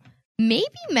 maybe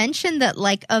mention that,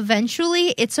 like,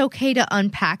 eventually it's okay to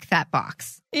unpack that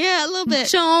box. Yeah, a little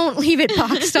bit. Don't leave it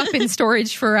boxed up in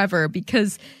storage forever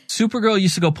because Supergirl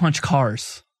used to go punch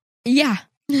cars. Yeah.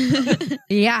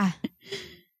 Yeah.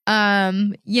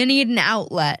 You need an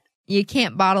outlet. You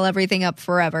can't bottle everything up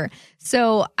forever.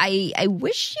 So I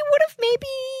wish you would have maybe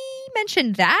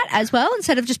mentioned that as well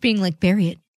instead of just being like, bury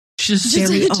it. Just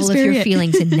bury all of your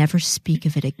feelings and never speak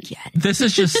of it again. This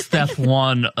is just step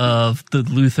one of the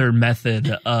Luthor method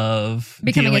of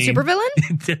becoming a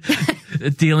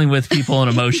supervillain? Dealing with people and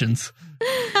emotions.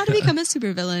 How to become a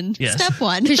supervillain. Yes. Step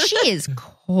one. Because she is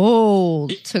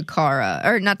cold to Kara.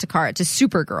 Or not to Kara, to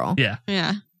Supergirl. Yeah.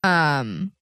 Yeah.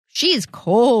 She is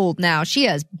cold now. She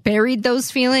has buried those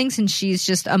feelings and she's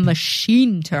just a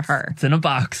machine to her. It's in a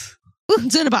box.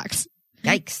 It's in a box.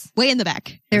 Yikes. Way in the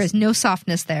back. There is no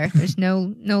softness there. There's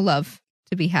no love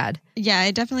to be had. Yeah,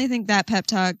 I definitely think that pep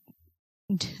talk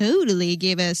totally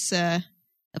gave us a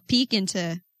peek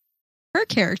into her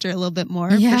character a little bit more,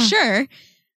 for sure.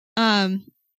 I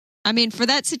mean, for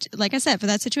that, like I said, for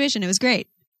that situation, it was great.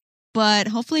 But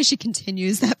hopefully she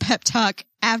continues that pep talk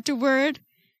afterward.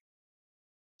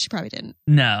 She probably didn't.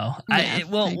 No. Yeah, I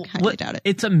highly doubt it.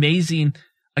 It's amazing.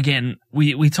 Again,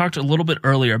 we talked a little bit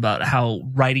earlier about how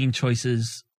writing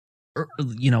choices,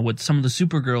 with some of the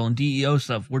Supergirl and DEO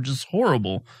stuff were just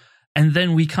horrible. And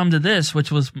then we come to this, which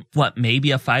was,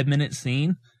 maybe a 5-minute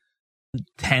scene?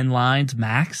 10 lines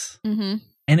max? Mm-hmm.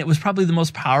 And it was probably the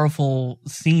most powerful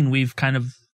scene we've kind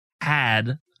of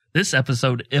had this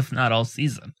episode, if not all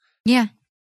season. Yeah.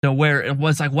 So where it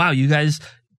was like, wow, you guys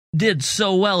did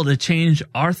so well to change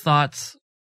our thoughts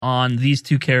on these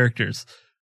two characters.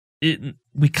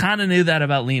 We kind of knew that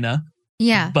about Lena.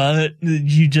 Yeah. But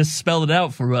you just spelled it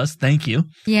out for us. Thank you.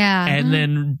 Yeah. And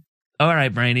then, all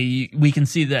right, Brainy, we can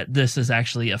see that this is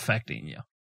actually affecting you.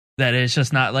 That it's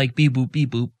just not like beep boop, beep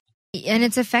boop. And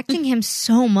it's affecting him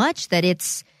so much that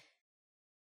it's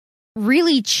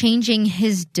really changing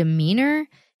his demeanor,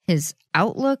 his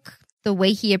outlook, the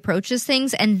way he approaches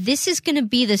things. And this is going to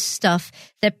be the stuff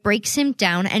that breaks him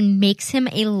down and makes him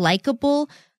a likable,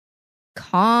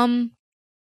 calm,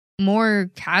 more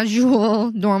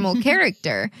casual, normal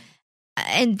character.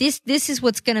 And this is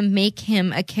what's going to make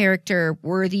him a character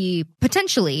worthy,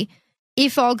 potentially,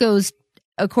 if all goes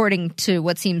according to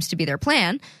what seems to be their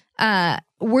plan,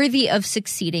 worthy of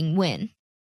succeeding Win.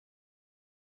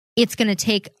 It's going to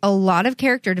take a lot of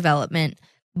character development,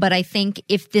 but I think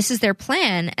if this is their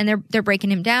plan and they're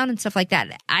breaking him down and stuff like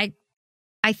that, I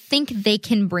think they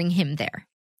can bring him there.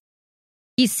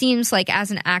 He seems like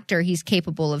as an actor, he's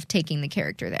capable of taking the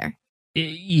character there.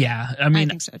 Yeah, I mean,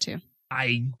 I think so too.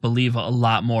 I believe a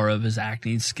lot more of his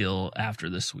acting skill after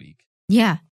this week.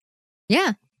 Yeah.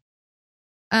 Yeah.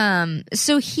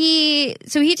 So he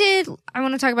did, I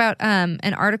want to talk about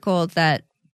an article that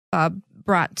Bob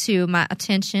brought to my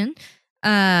attention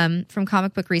from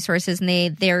Comic Book Resources,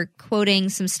 and they're quoting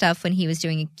some stuff when he was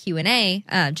doing a Q&A.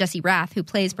 Jesse Rath, who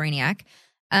plays Brainiac,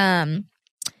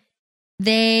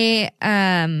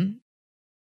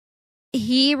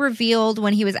 he revealed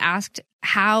when he was asked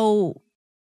how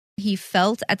he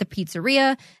felt at the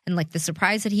pizzeria and like the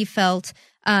surprise that he felt,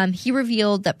 he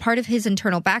revealed that part of his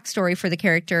internal backstory for the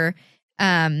character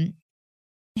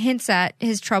hints at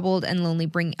his troubled and lonely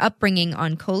upbringing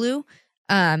on Kolu.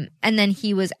 And then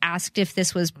he was asked if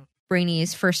this was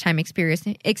Brainy's first time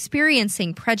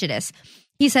experiencing prejudice.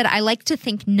 He said, "I like to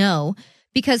think no,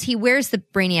 because he wears the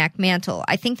Brainiac mantle.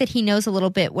 I think that he knows a little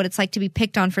bit what it's like to be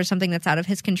picked on for something that's out of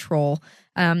his control.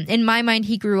 In my mind,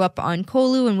 he grew up on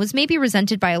Kolu and was maybe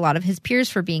resented by a lot of his peers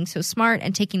for being so smart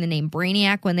and taking the name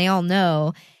Brainiac when they all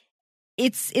know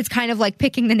it's kind of like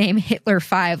picking the name Hitler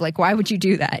 5. Like, why would you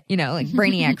do that? You know, like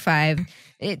Brainiac 5.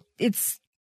 It's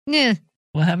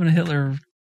What happened to Hitler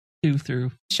 2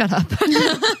 through? Shut up.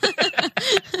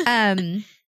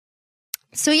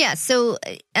 So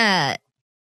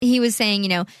he was saying, you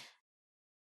know,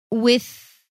 with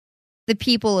the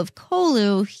people of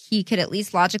Kolu, he could at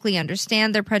least logically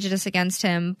understand their prejudice against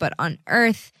him. But on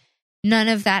Earth, none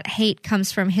of that hate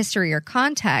comes from history or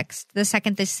context. The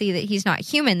second they see that he's not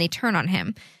human, they turn on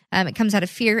him. It comes out of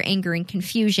fear, anger, and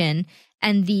confusion.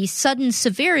 And the sudden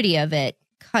severity of it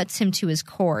cuts him to his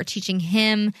core, teaching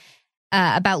him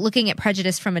about looking at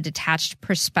prejudice from a detached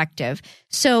perspective.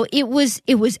 So it was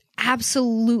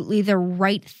absolutely the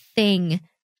right thing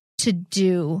to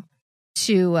do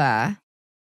to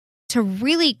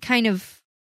really kind of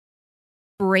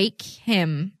break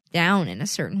him down in a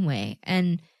certain way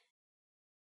and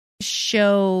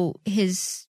show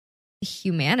his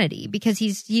humanity, because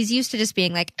he's used to just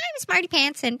being like, I'm smarty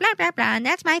pants and blah blah blah, and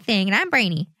that's my thing, and I'm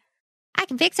brainy. I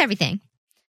can fix everything.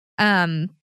 But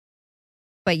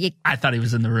I thought he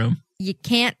was in the room. You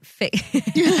can't fix.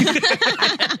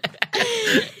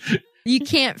 You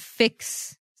can't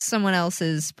fix someone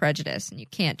else's prejudice, and you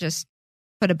can't just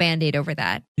put a Band-Aid over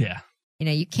that. Yeah. You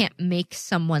know, you can't make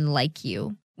someone like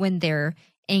you when they're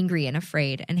angry and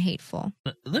afraid and hateful.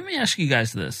 Let me ask you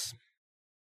guys this.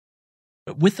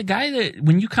 With the guy that,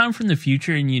 when you come from the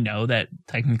future and you know that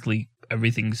technically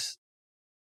everything's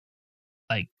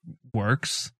like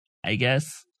works, I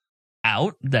guess,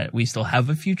 out, that we still have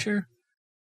a future,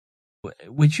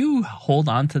 would you hold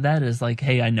on to that as like,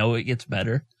 hey, I know it gets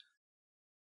better?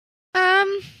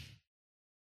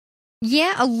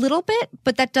 Yeah, a little bit,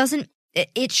 but that doesn't,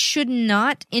 it should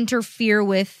not interfere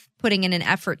with putting in an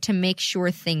effort to make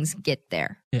sure things get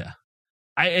there. Yeah.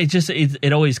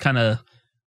 It always kind of,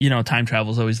 you know, time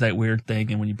travel is always that weird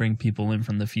thing. And when you bring people in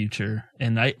from the future,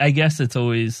 and I guess it's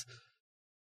always,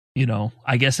 you know,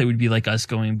 I guess it would be like us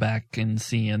going back and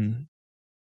seeing,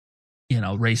 you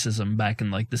know, racism back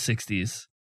in like the 60s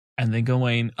and then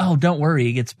going, oh, don't worry,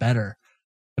 it gets better.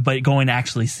 But going to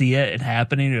actually see it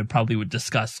happening, it probably would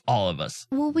disgust all of us.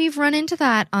 Well, we've run into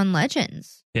that on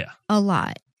Legends. Yeah. A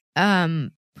lot.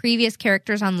 Previous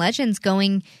characters on Legends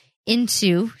going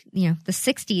into, you know, the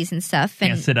 60s and stuff. And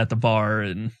can't sit at the bar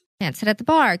and... Can't sit at the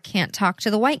bar. Can't talk to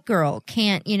the white girl.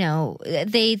 Can't, you know...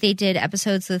 They did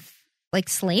episodes with, like,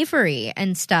 slavery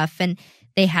and stuff, and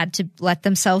they had to let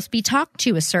themselves be talked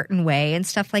to a certain way and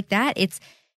stuff like that.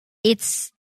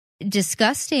 It's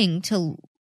disgusting to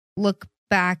look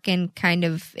back and kind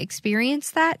of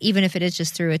experience that, even if it is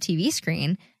just through a TV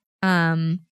screen.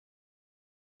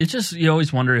 It's just, you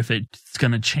always wonder if it's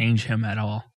going to change him at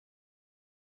all.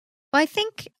 Well, I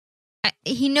think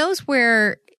he knows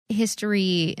where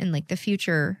history and like the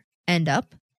future end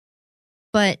up,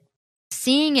 but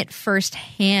seeing it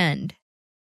firsthand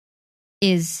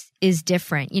is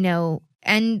different, you know,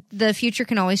 and the future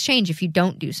can always change if you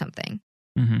don't do something.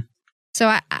 Mm-hmm. So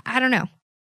I don't know.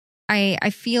 I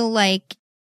feel like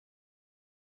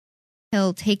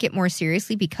he'll take it more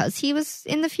seriously because he was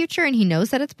in the future and he knows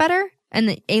that it's better and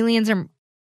the aliens are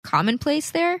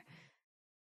commonplace there.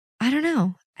 I don't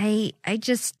know.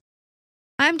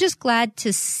 I'm just glad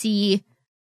to see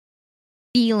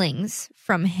feelings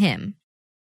from him.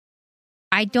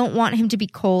 I don't want him to be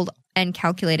cold and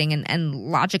calculating and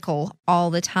logical all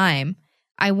the time.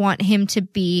 I want him to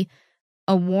be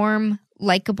a warm,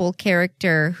 likable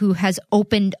character who has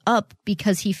opened up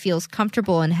because he feels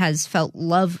comfortable and has felt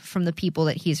love from the people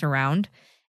that he's around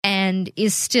and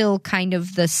is still kind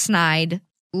of the snide,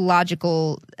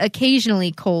 logical,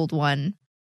 occasionally cold one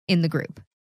in the group.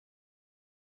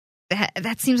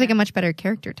 That seems like a much better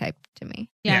character type to me.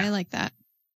 Yeah, I like that.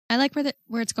 I like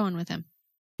where it's going with him.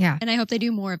 Yeah. And I hope they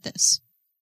do more of this.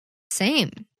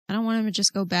 Same. I don't want him to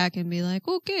just go back and be like,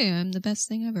 okay, I'm the best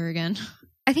thing ever again.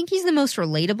 I think he's the most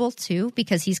relatable, too,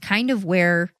 because he's kind of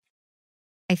where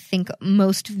I think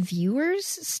most viewers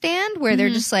stand, where they're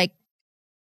just like,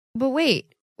 but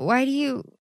wait, why do you...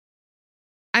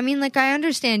 I mean, like, I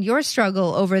understand your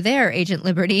struggle over there, Agent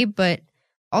Liberty, but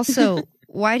also,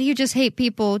 why do you just hate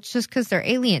people just because they're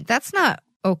alien? That's not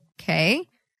okay.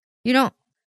 You don't...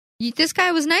 This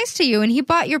guy was nice to you, and he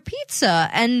bought your pizza,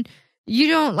 and... You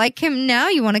don't like him now?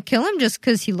 You want to kill him just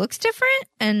because he looks different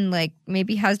and, like,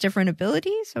 maybe has different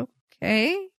abilities?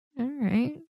 Okay. All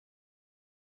right.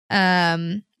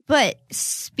 But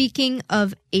speaking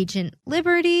of Agent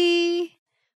Liberty,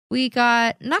 we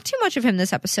got not too much of him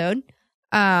this episode.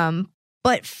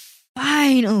 But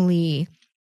finally,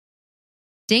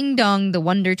 ding dong, the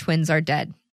Wonder Twins are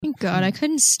dead. Thank God, I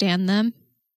couldn't stand them.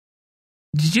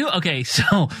 Did you? Okay,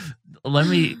 so let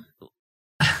me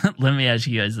ask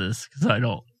you guys this,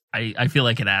 because I feel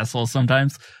like an asshole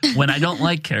sometimes. When I don't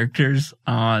like characters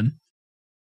on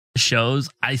shows,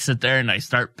 I sit there and I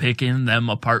start picking them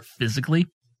apart physically.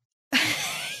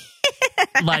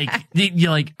 Like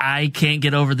I can't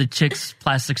get over the chick's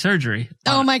plastic surgery.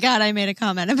 Oh my God, I made a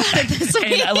comment about it this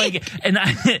week.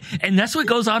 And that's what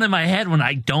goes on in my head when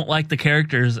I don't like the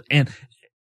characters. And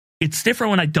it's different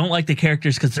when I don't like the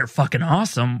characters because they're fucking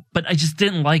awesome, but I just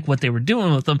didn't like what they were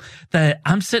doing with them. That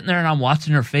I'm sitting there and I'm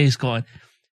watching her face going,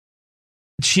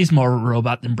 she's more a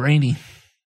robot than Brainy.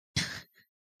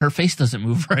 Her face doesn't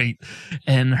move right.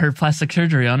 And her plastic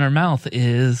surgery on her mouth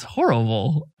is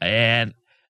horrible. And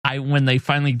when they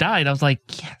finally died, I was like,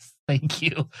 yes, thank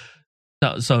you.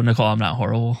 So Nicole, I'm not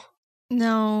horrible.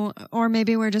 No, or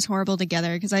maybe we're just horrible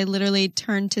together, because I literally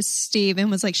turned to Steve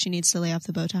and was like, she needs to lay off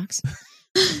the Botox.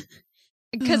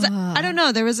 Because I don't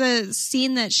know, there was a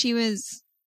scene that she was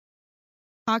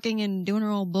talking and doing her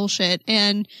old bullshit,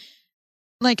 and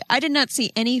like I did not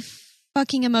see any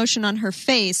fucking emotion on her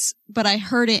face, but I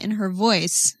heard it in her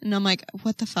voice, and I'm like,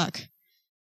 what the fuck?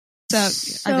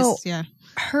 So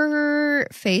her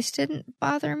face didn't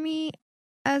bother me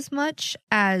as much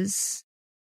as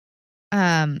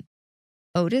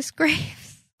Otis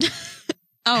Graves.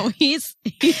 Oh, he's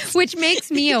which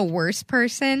makes me a worse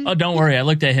person. Oh, don't worry. I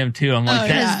looked at him too. I'm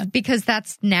like, because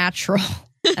that's natural.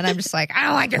 And I'm just like, I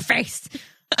don't like your face.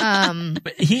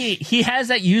 But he has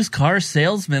that used car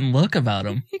salesman look about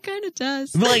him. He kind of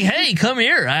does. But like, hey, come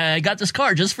here. I got this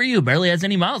car just for you. Barely has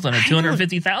any miles on it.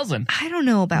 250,000. I don't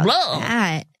know about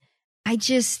that. I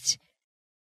just,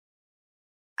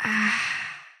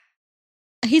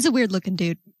 he's a weird looking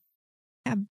dude.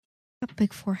 A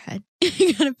big forehead.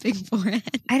 You got a big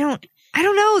forehead. I don't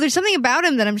know. There's something about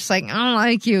him that I'm just like, I don't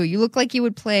like you. You look like you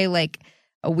would play like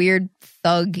a weird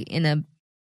thug in a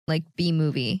like B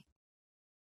movie.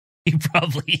 He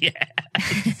probably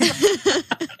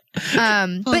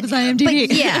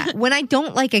but yeah, when I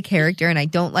don't like a character and I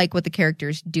don't like what the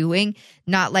character's doing,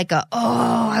 not like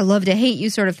I love to hate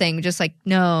you sort of thing, just like,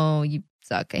 no, you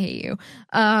suck, I hate you.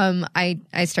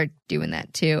 I start doing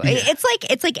that too. Yeah.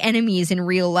 It's like enemies in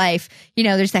real life. You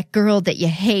know, there's that girl that you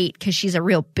hate because she's a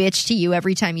real bitch to you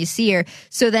every time you see her.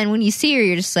 So then when you see her,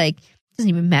 you're just like, doesn't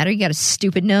even matter. You got a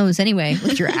stupid nose anyway.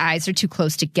 Look, your eyes are too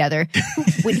close together.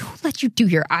 Who let you do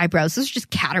your eyebrows? Those are just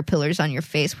caterpillars on your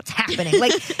face. What's happening?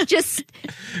 Like, just,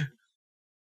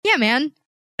 yeah, man.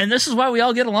 And this is why we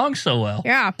all get along so well.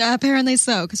 Yeah. Apparently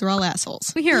so, because we're all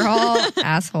assholes. We are all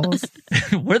assholes.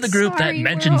 We're the group that Sorry,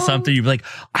 mentioned world. something. You'd be like,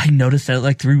 I noticed that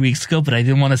like 3 weeks ago, but I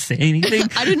didn't want to say anything.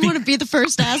 I didn't want to be the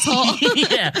first asshole.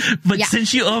 Yeah. But Yeah.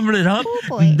 since you opened it up,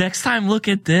 boy. next time look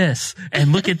at this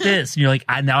and look at this. And you're like,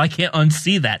 now I can't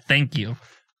unsee that. Thank you.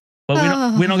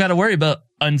 But we don't got to worry about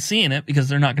unseeing it because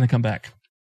they're not going to come back.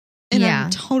 And Yeah.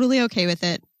 I'm totally okay with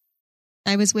it.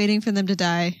 I was waiting for them to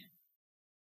die,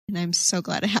 and I'm so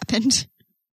glad it happened.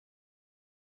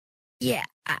 Yeah.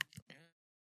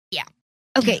 Yeah.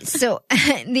 Okay, so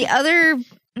the other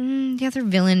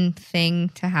villain thing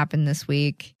to happen this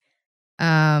week.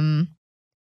 So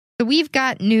we've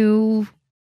got new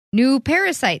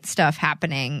Parasite stuff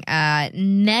happening.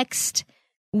 Next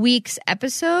week's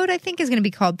episode, I think, is going to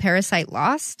be called Parasite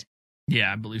Lost.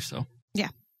 Yeah, I believe so. Yeah.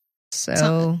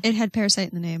 So it had Parasite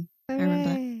in the name. I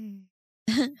remember.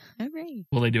 Hooray.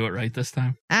 Will they do it right this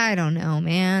time? I don't know,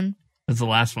 man. Because the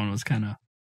last one was kind of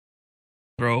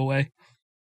throwaway.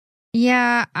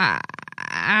 Yeah,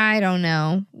 I don't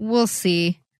know. We'll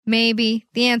see. Maybe.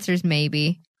 The answer's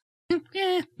maybe.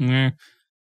 Yeah.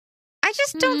 I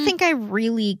just don't think I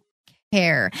really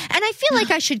care. And I feel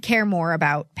like I should care more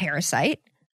about Parasite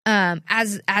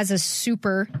as a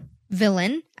super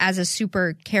villain, as a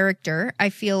super character. I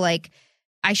feel like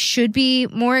I should be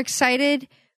more excited,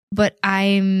 but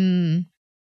I'm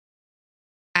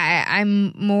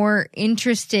more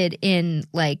interested in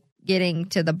like getting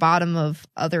to the bottom of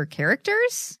other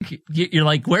characters. You're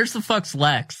like, where's the fuck's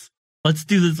Lex? Let's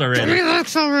do this already. Give me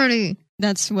Lex already.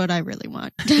 That's what I really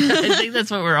want. I think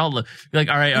that's what we're all like.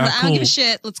 All right, I cool. don't give a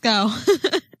shit. Let's go.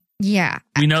 Yeah.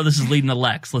 We know this is leading to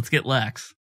Lex. Let's get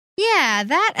Lex. Yeah,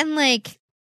 that and like,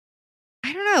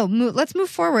 I don't know. Let's move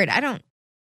forward.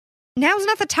 Now's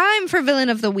not the time for Villain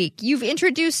of the Week. You've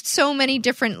introduced so many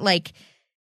different like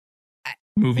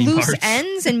moving loose parts.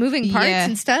 ends and moving parts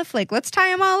and stuff. Like, let's tie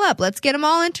them all up. Let's get them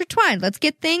all intertwined. Let's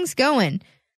get things going.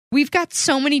 We've got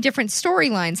so many different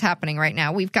storylines happening right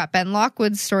now. We've got Ben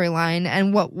Lockwood's storyline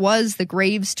and what was the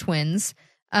Graves twins.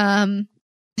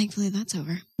 Thankfully, that's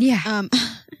over. Yeah.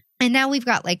 And now we've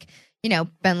got like,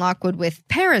 Ben Lockwood with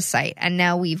Parasite, and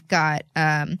now we've got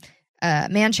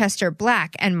Manchester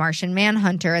Black and Martian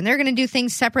Manhunter, and they're going to do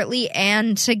things separately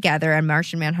and together. And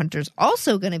Martian Manhunter's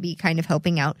also going to be kind of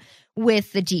helping out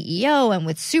with the DEO and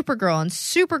with Supergirl,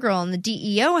 and the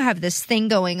DEO have this thing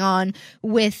going on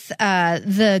with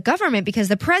the government because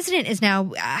the president is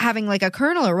now having like a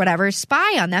colonel or whatever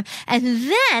spy on them. And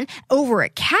then over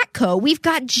at Catco, we've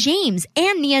got James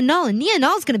and Nia Null, and Nia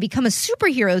Null's going to become a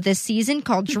superhero this season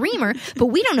called Dreamer, but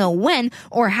we don't know when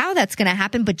or how that's going to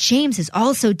happen. But James is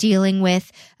also dealing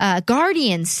with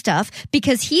Guardian stuff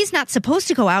because he's not supposed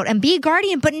to go out and be a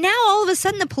Guardian, but now all of a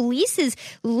sudden the police is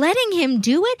letting him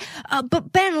do it.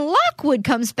 But Ben Lockwood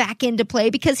comes back into play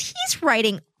because he's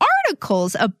writing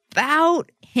articles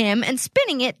about him and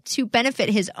spinning it to benefit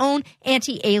his own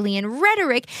anti-alien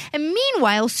rhetoric. And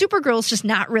meanwhile, Supergirl's just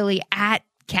not really at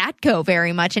Catco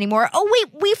very much anymore. Oh,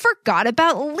 wait, we forgot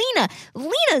about Lena.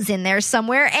 Lena's in there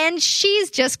somewhere, and she's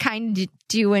just kind of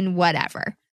doing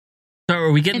whatever. So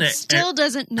are we getting it? it? Still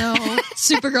doesn't know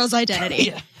Supergirl's identity.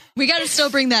 Yeah. We got to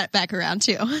still bring that back around,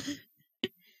 too.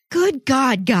 Good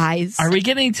God, guys. Are we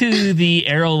getting to the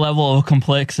Arrow level of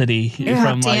complexity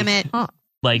from damn like, it.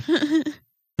 like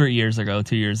 3 years ago,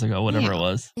 2 years ago, whatever it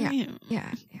was?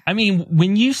 Yeah. I mean,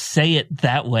 when you say it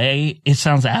that way, it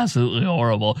sounds absolutely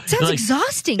horrible. Sounds like,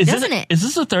 exhausting, doesn't it? Is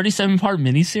this a 37-part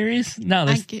miniseries?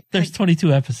 No, there's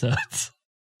 22 episodes.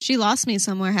 She lost me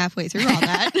somewhere halfway through all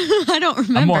that. I don't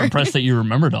remember. I'm more impressed that you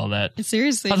remememred all that.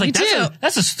 Seriously, I was like,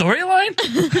 that's a storyline?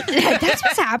 That's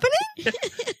what's happening?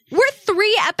 We're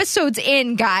 3 episodes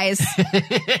in, guys. 3.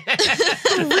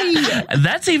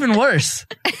 That's even worse.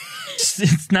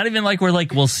 It's not even like we're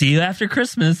like, we'll see you after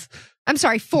Christmas. I'm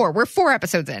sorry, 4. We're 4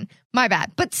 episodes in. My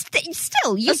bad. But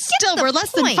still, we're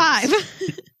less than 5.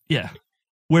 Yeah.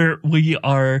 We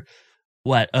are,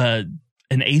 what,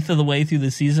 an eighth of the way through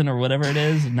the season or whatever it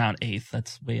is. Not an eighth.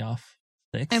 That's way off.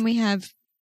 6. And we have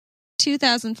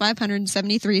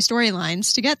 2,573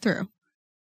 storylines to get through.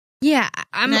 Yeah,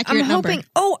 I'm hoping. Number.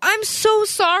 Oh, I'm so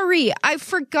sorry. I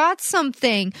forgot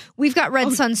something. We've got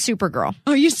Red Sun Supergirl.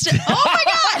 Oh, you still? Oh my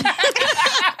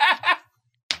God!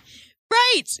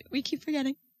 Right. We keep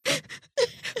forgetting.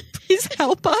 Please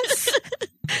help us.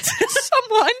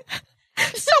 Someone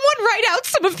write out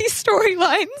some of these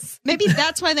storylines. Maybe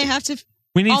that's why they have to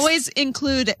always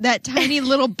include that tiny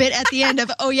little bit at the end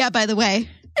of, oh yeah, by the way,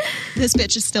 this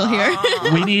bitch is still here.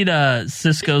 We need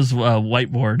Cisco's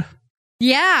whiteboard.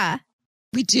 Yeah.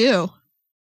 We do.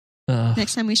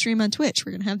 Next time we stream on Twitch,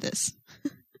 we're going to have this.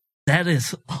 That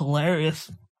is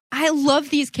hilarious. I love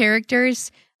these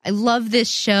characters. I love this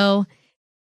show.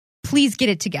 Please get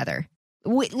it together.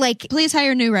 Please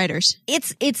hire new writers.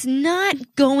 It's not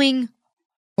going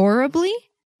horribly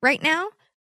right now,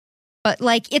 but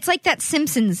it's like that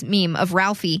Simpsons meme of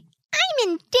Ralphie. I'm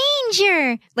in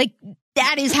danger.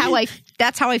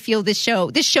 That's how I feel this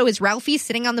show. This show is Ralphie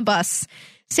sitting on the bus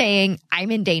saying,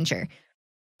 I'm in danger.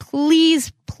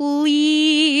 Please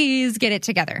get it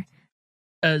together.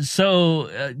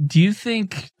 So, do you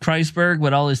think Kreisberg,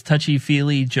 with all his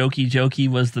touchy-feely, jokey,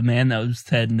 was the man that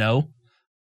said no?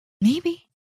 Maybe.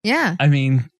 Yeah. I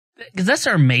mean, because that's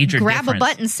our major Grab difference. a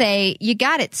butt and say, you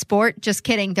got it, sport. Just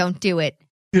kidding. Don't do it.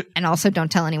 And also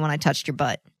don't tell anyone I touched your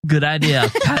butt. Good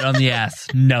idea. Pat on the ass.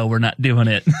 No, we're not doing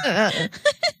it.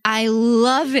 I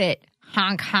love it.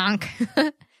 Honk, honk.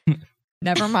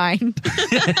 Never mind.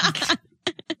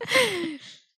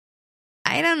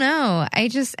 I don't know. I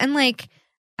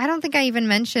don't think I even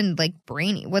mentioned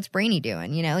Brainy. What's Brainy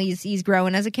doing? He's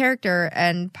growing as a character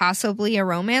and possibly a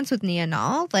romance with Nia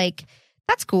Nal.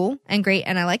 That's cool and great,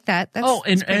 and I like that. That's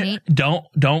pretty neat.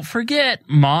 Don't forget,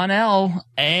 Mon-El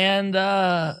and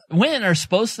Wynn are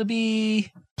supposed to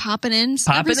be popping in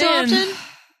every so often.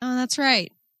 Oh, that's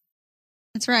right.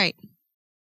 That's right.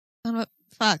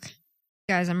 Fuck,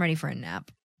 guys, I'm ready for a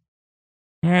nap.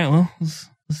 All right, well, let's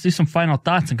do some final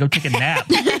thoughts and go take a nap.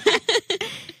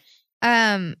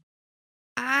 I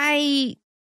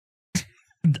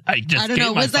don't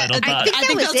know. Was that? I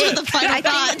think those were the final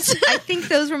thoughts. I think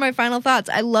those were my final thoughts.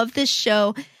 I love this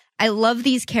show. I love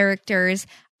these characters.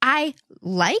 I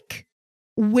like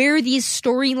where these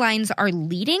storylines are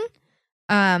leading.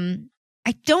 I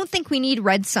don't think we need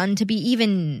Red Sun to be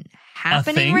even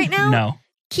happening right now. No.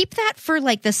 Keep that for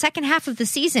the second half of the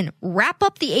season. Wrap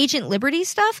up the Agent Liberty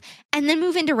stuff and then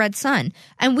move into Red Sun.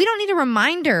 And we don't need a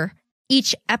reminder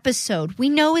each episode. We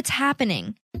know it's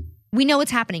happening.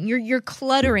 You're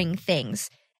cluttering things.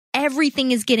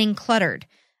 Everything is getting cluttered.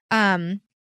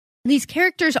 These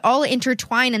characters all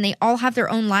intertwine and they all have their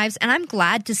own lives. And I'm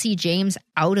glad to see James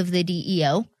out of the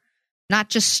DEO, not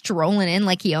just strolling in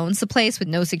like he owns the place with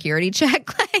no security check.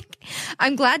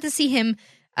 I'm glad to see him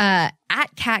at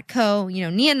Catco.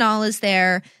 Nia Nal is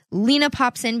there. Lena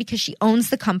pops in because she owns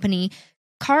the company.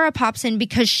 Kara pops in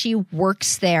because she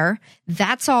works there.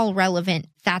 That's all relevant.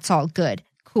 That's all good.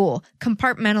 Cool.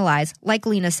 Compartmentalize. Like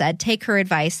Lena said, take her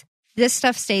advice. This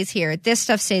stuff stays here. This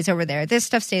stuff stays over there. This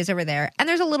stuff stays over there. And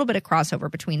there's a little bit of crossover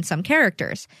between some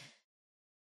characters.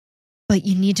 But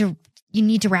you need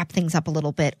to wrap things up a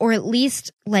little bit, or at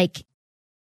least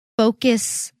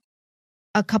focus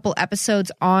a couple episodes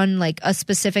on a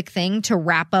specific thing to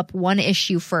wrap up one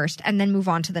issue first and then move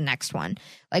on to the next one.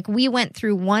 We went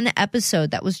through one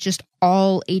episode that was just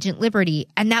all Agent Liberty,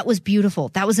 and that was beautiful.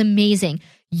 That was amazing.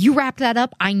 You wrap that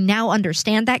up. I now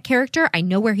understand that character. I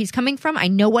know where he's coming from. I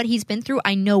know what he's been through.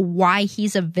 I know why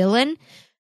he's a villain.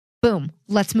 Boom.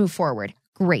 Let's move forward.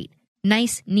 Great.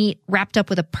 Nice, neat, wrapped up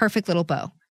with a perfect little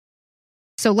bow.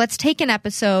 So let's take an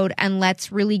episode and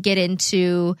let's really get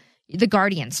into the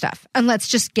Guardian stuff. And let's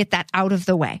just get that out of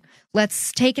the way.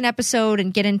 Let's take an episode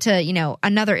and get into,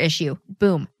 another issue.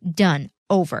 Boom. Done.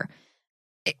 Over.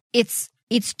 It's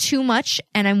too much,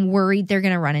 and I'm worried they're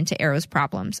going to run into Arrow's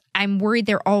problems. I'm worried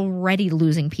they're already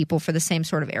losing people for the same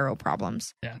sort of Arrow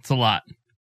problems. Yeah, it's a lot.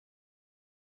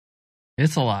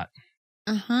 It's a lot.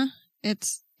 Uh-huh.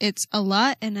 It's a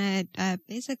lot, and I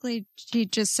basically, she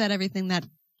just said everything that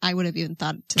I would have even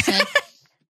thought to say.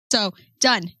 So,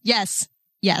 done. Yes.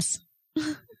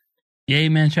 Yay,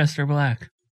 Manchester Black.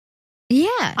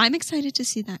 Yeah. I'm excited to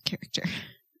see that character.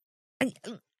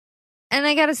 And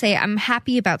I gotta say, I'm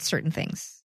happy about certain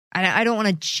things. I don't want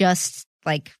to just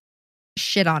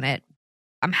shit on it.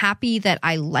 I'm happy that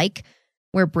I like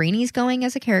where Brainy's going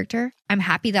as a character. I'm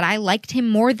happy that I liked him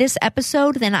more this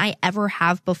episode than I ever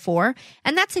have before.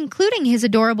 And that's including his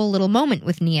adorable little moment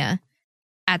with Nia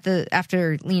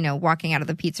after walking out of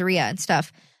the pizzeria and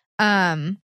stuff.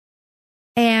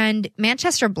 And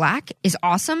Manchester Black is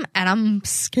awesome, and I'm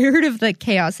scared of the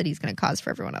chaos that he's going to cause for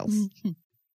everyone else.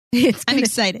 I'm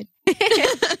excited.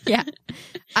 Yeah.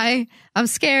 I'm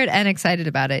scared and excited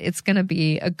about it. It's going to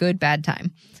be a good, bad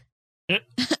time.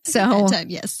 So, bad time,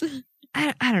 yes.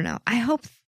 I don't know. I hope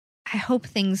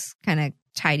things kind of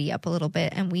tidy up a little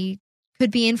bit and we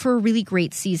could be in for a really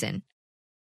great season.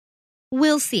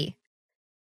 We'll see.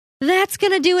 That's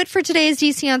going to do it for today's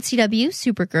DC on CW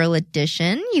Supergirl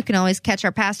edition. You can always catch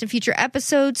our past and future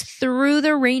episodes through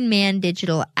the Rain Man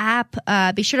digital app.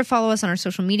 Be sure to follow us on our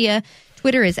social media.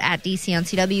 Twitter is at DC on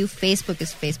CW. Facebook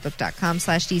is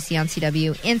facebook.com/DC on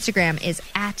CW. Instagram is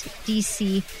at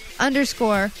DC_on_CW.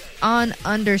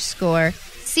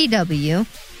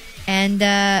 And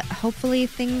hopefully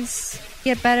things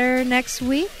get better next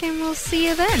week, and we'll see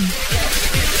you then.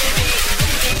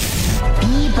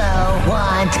 People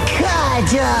want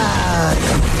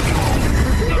cuddles.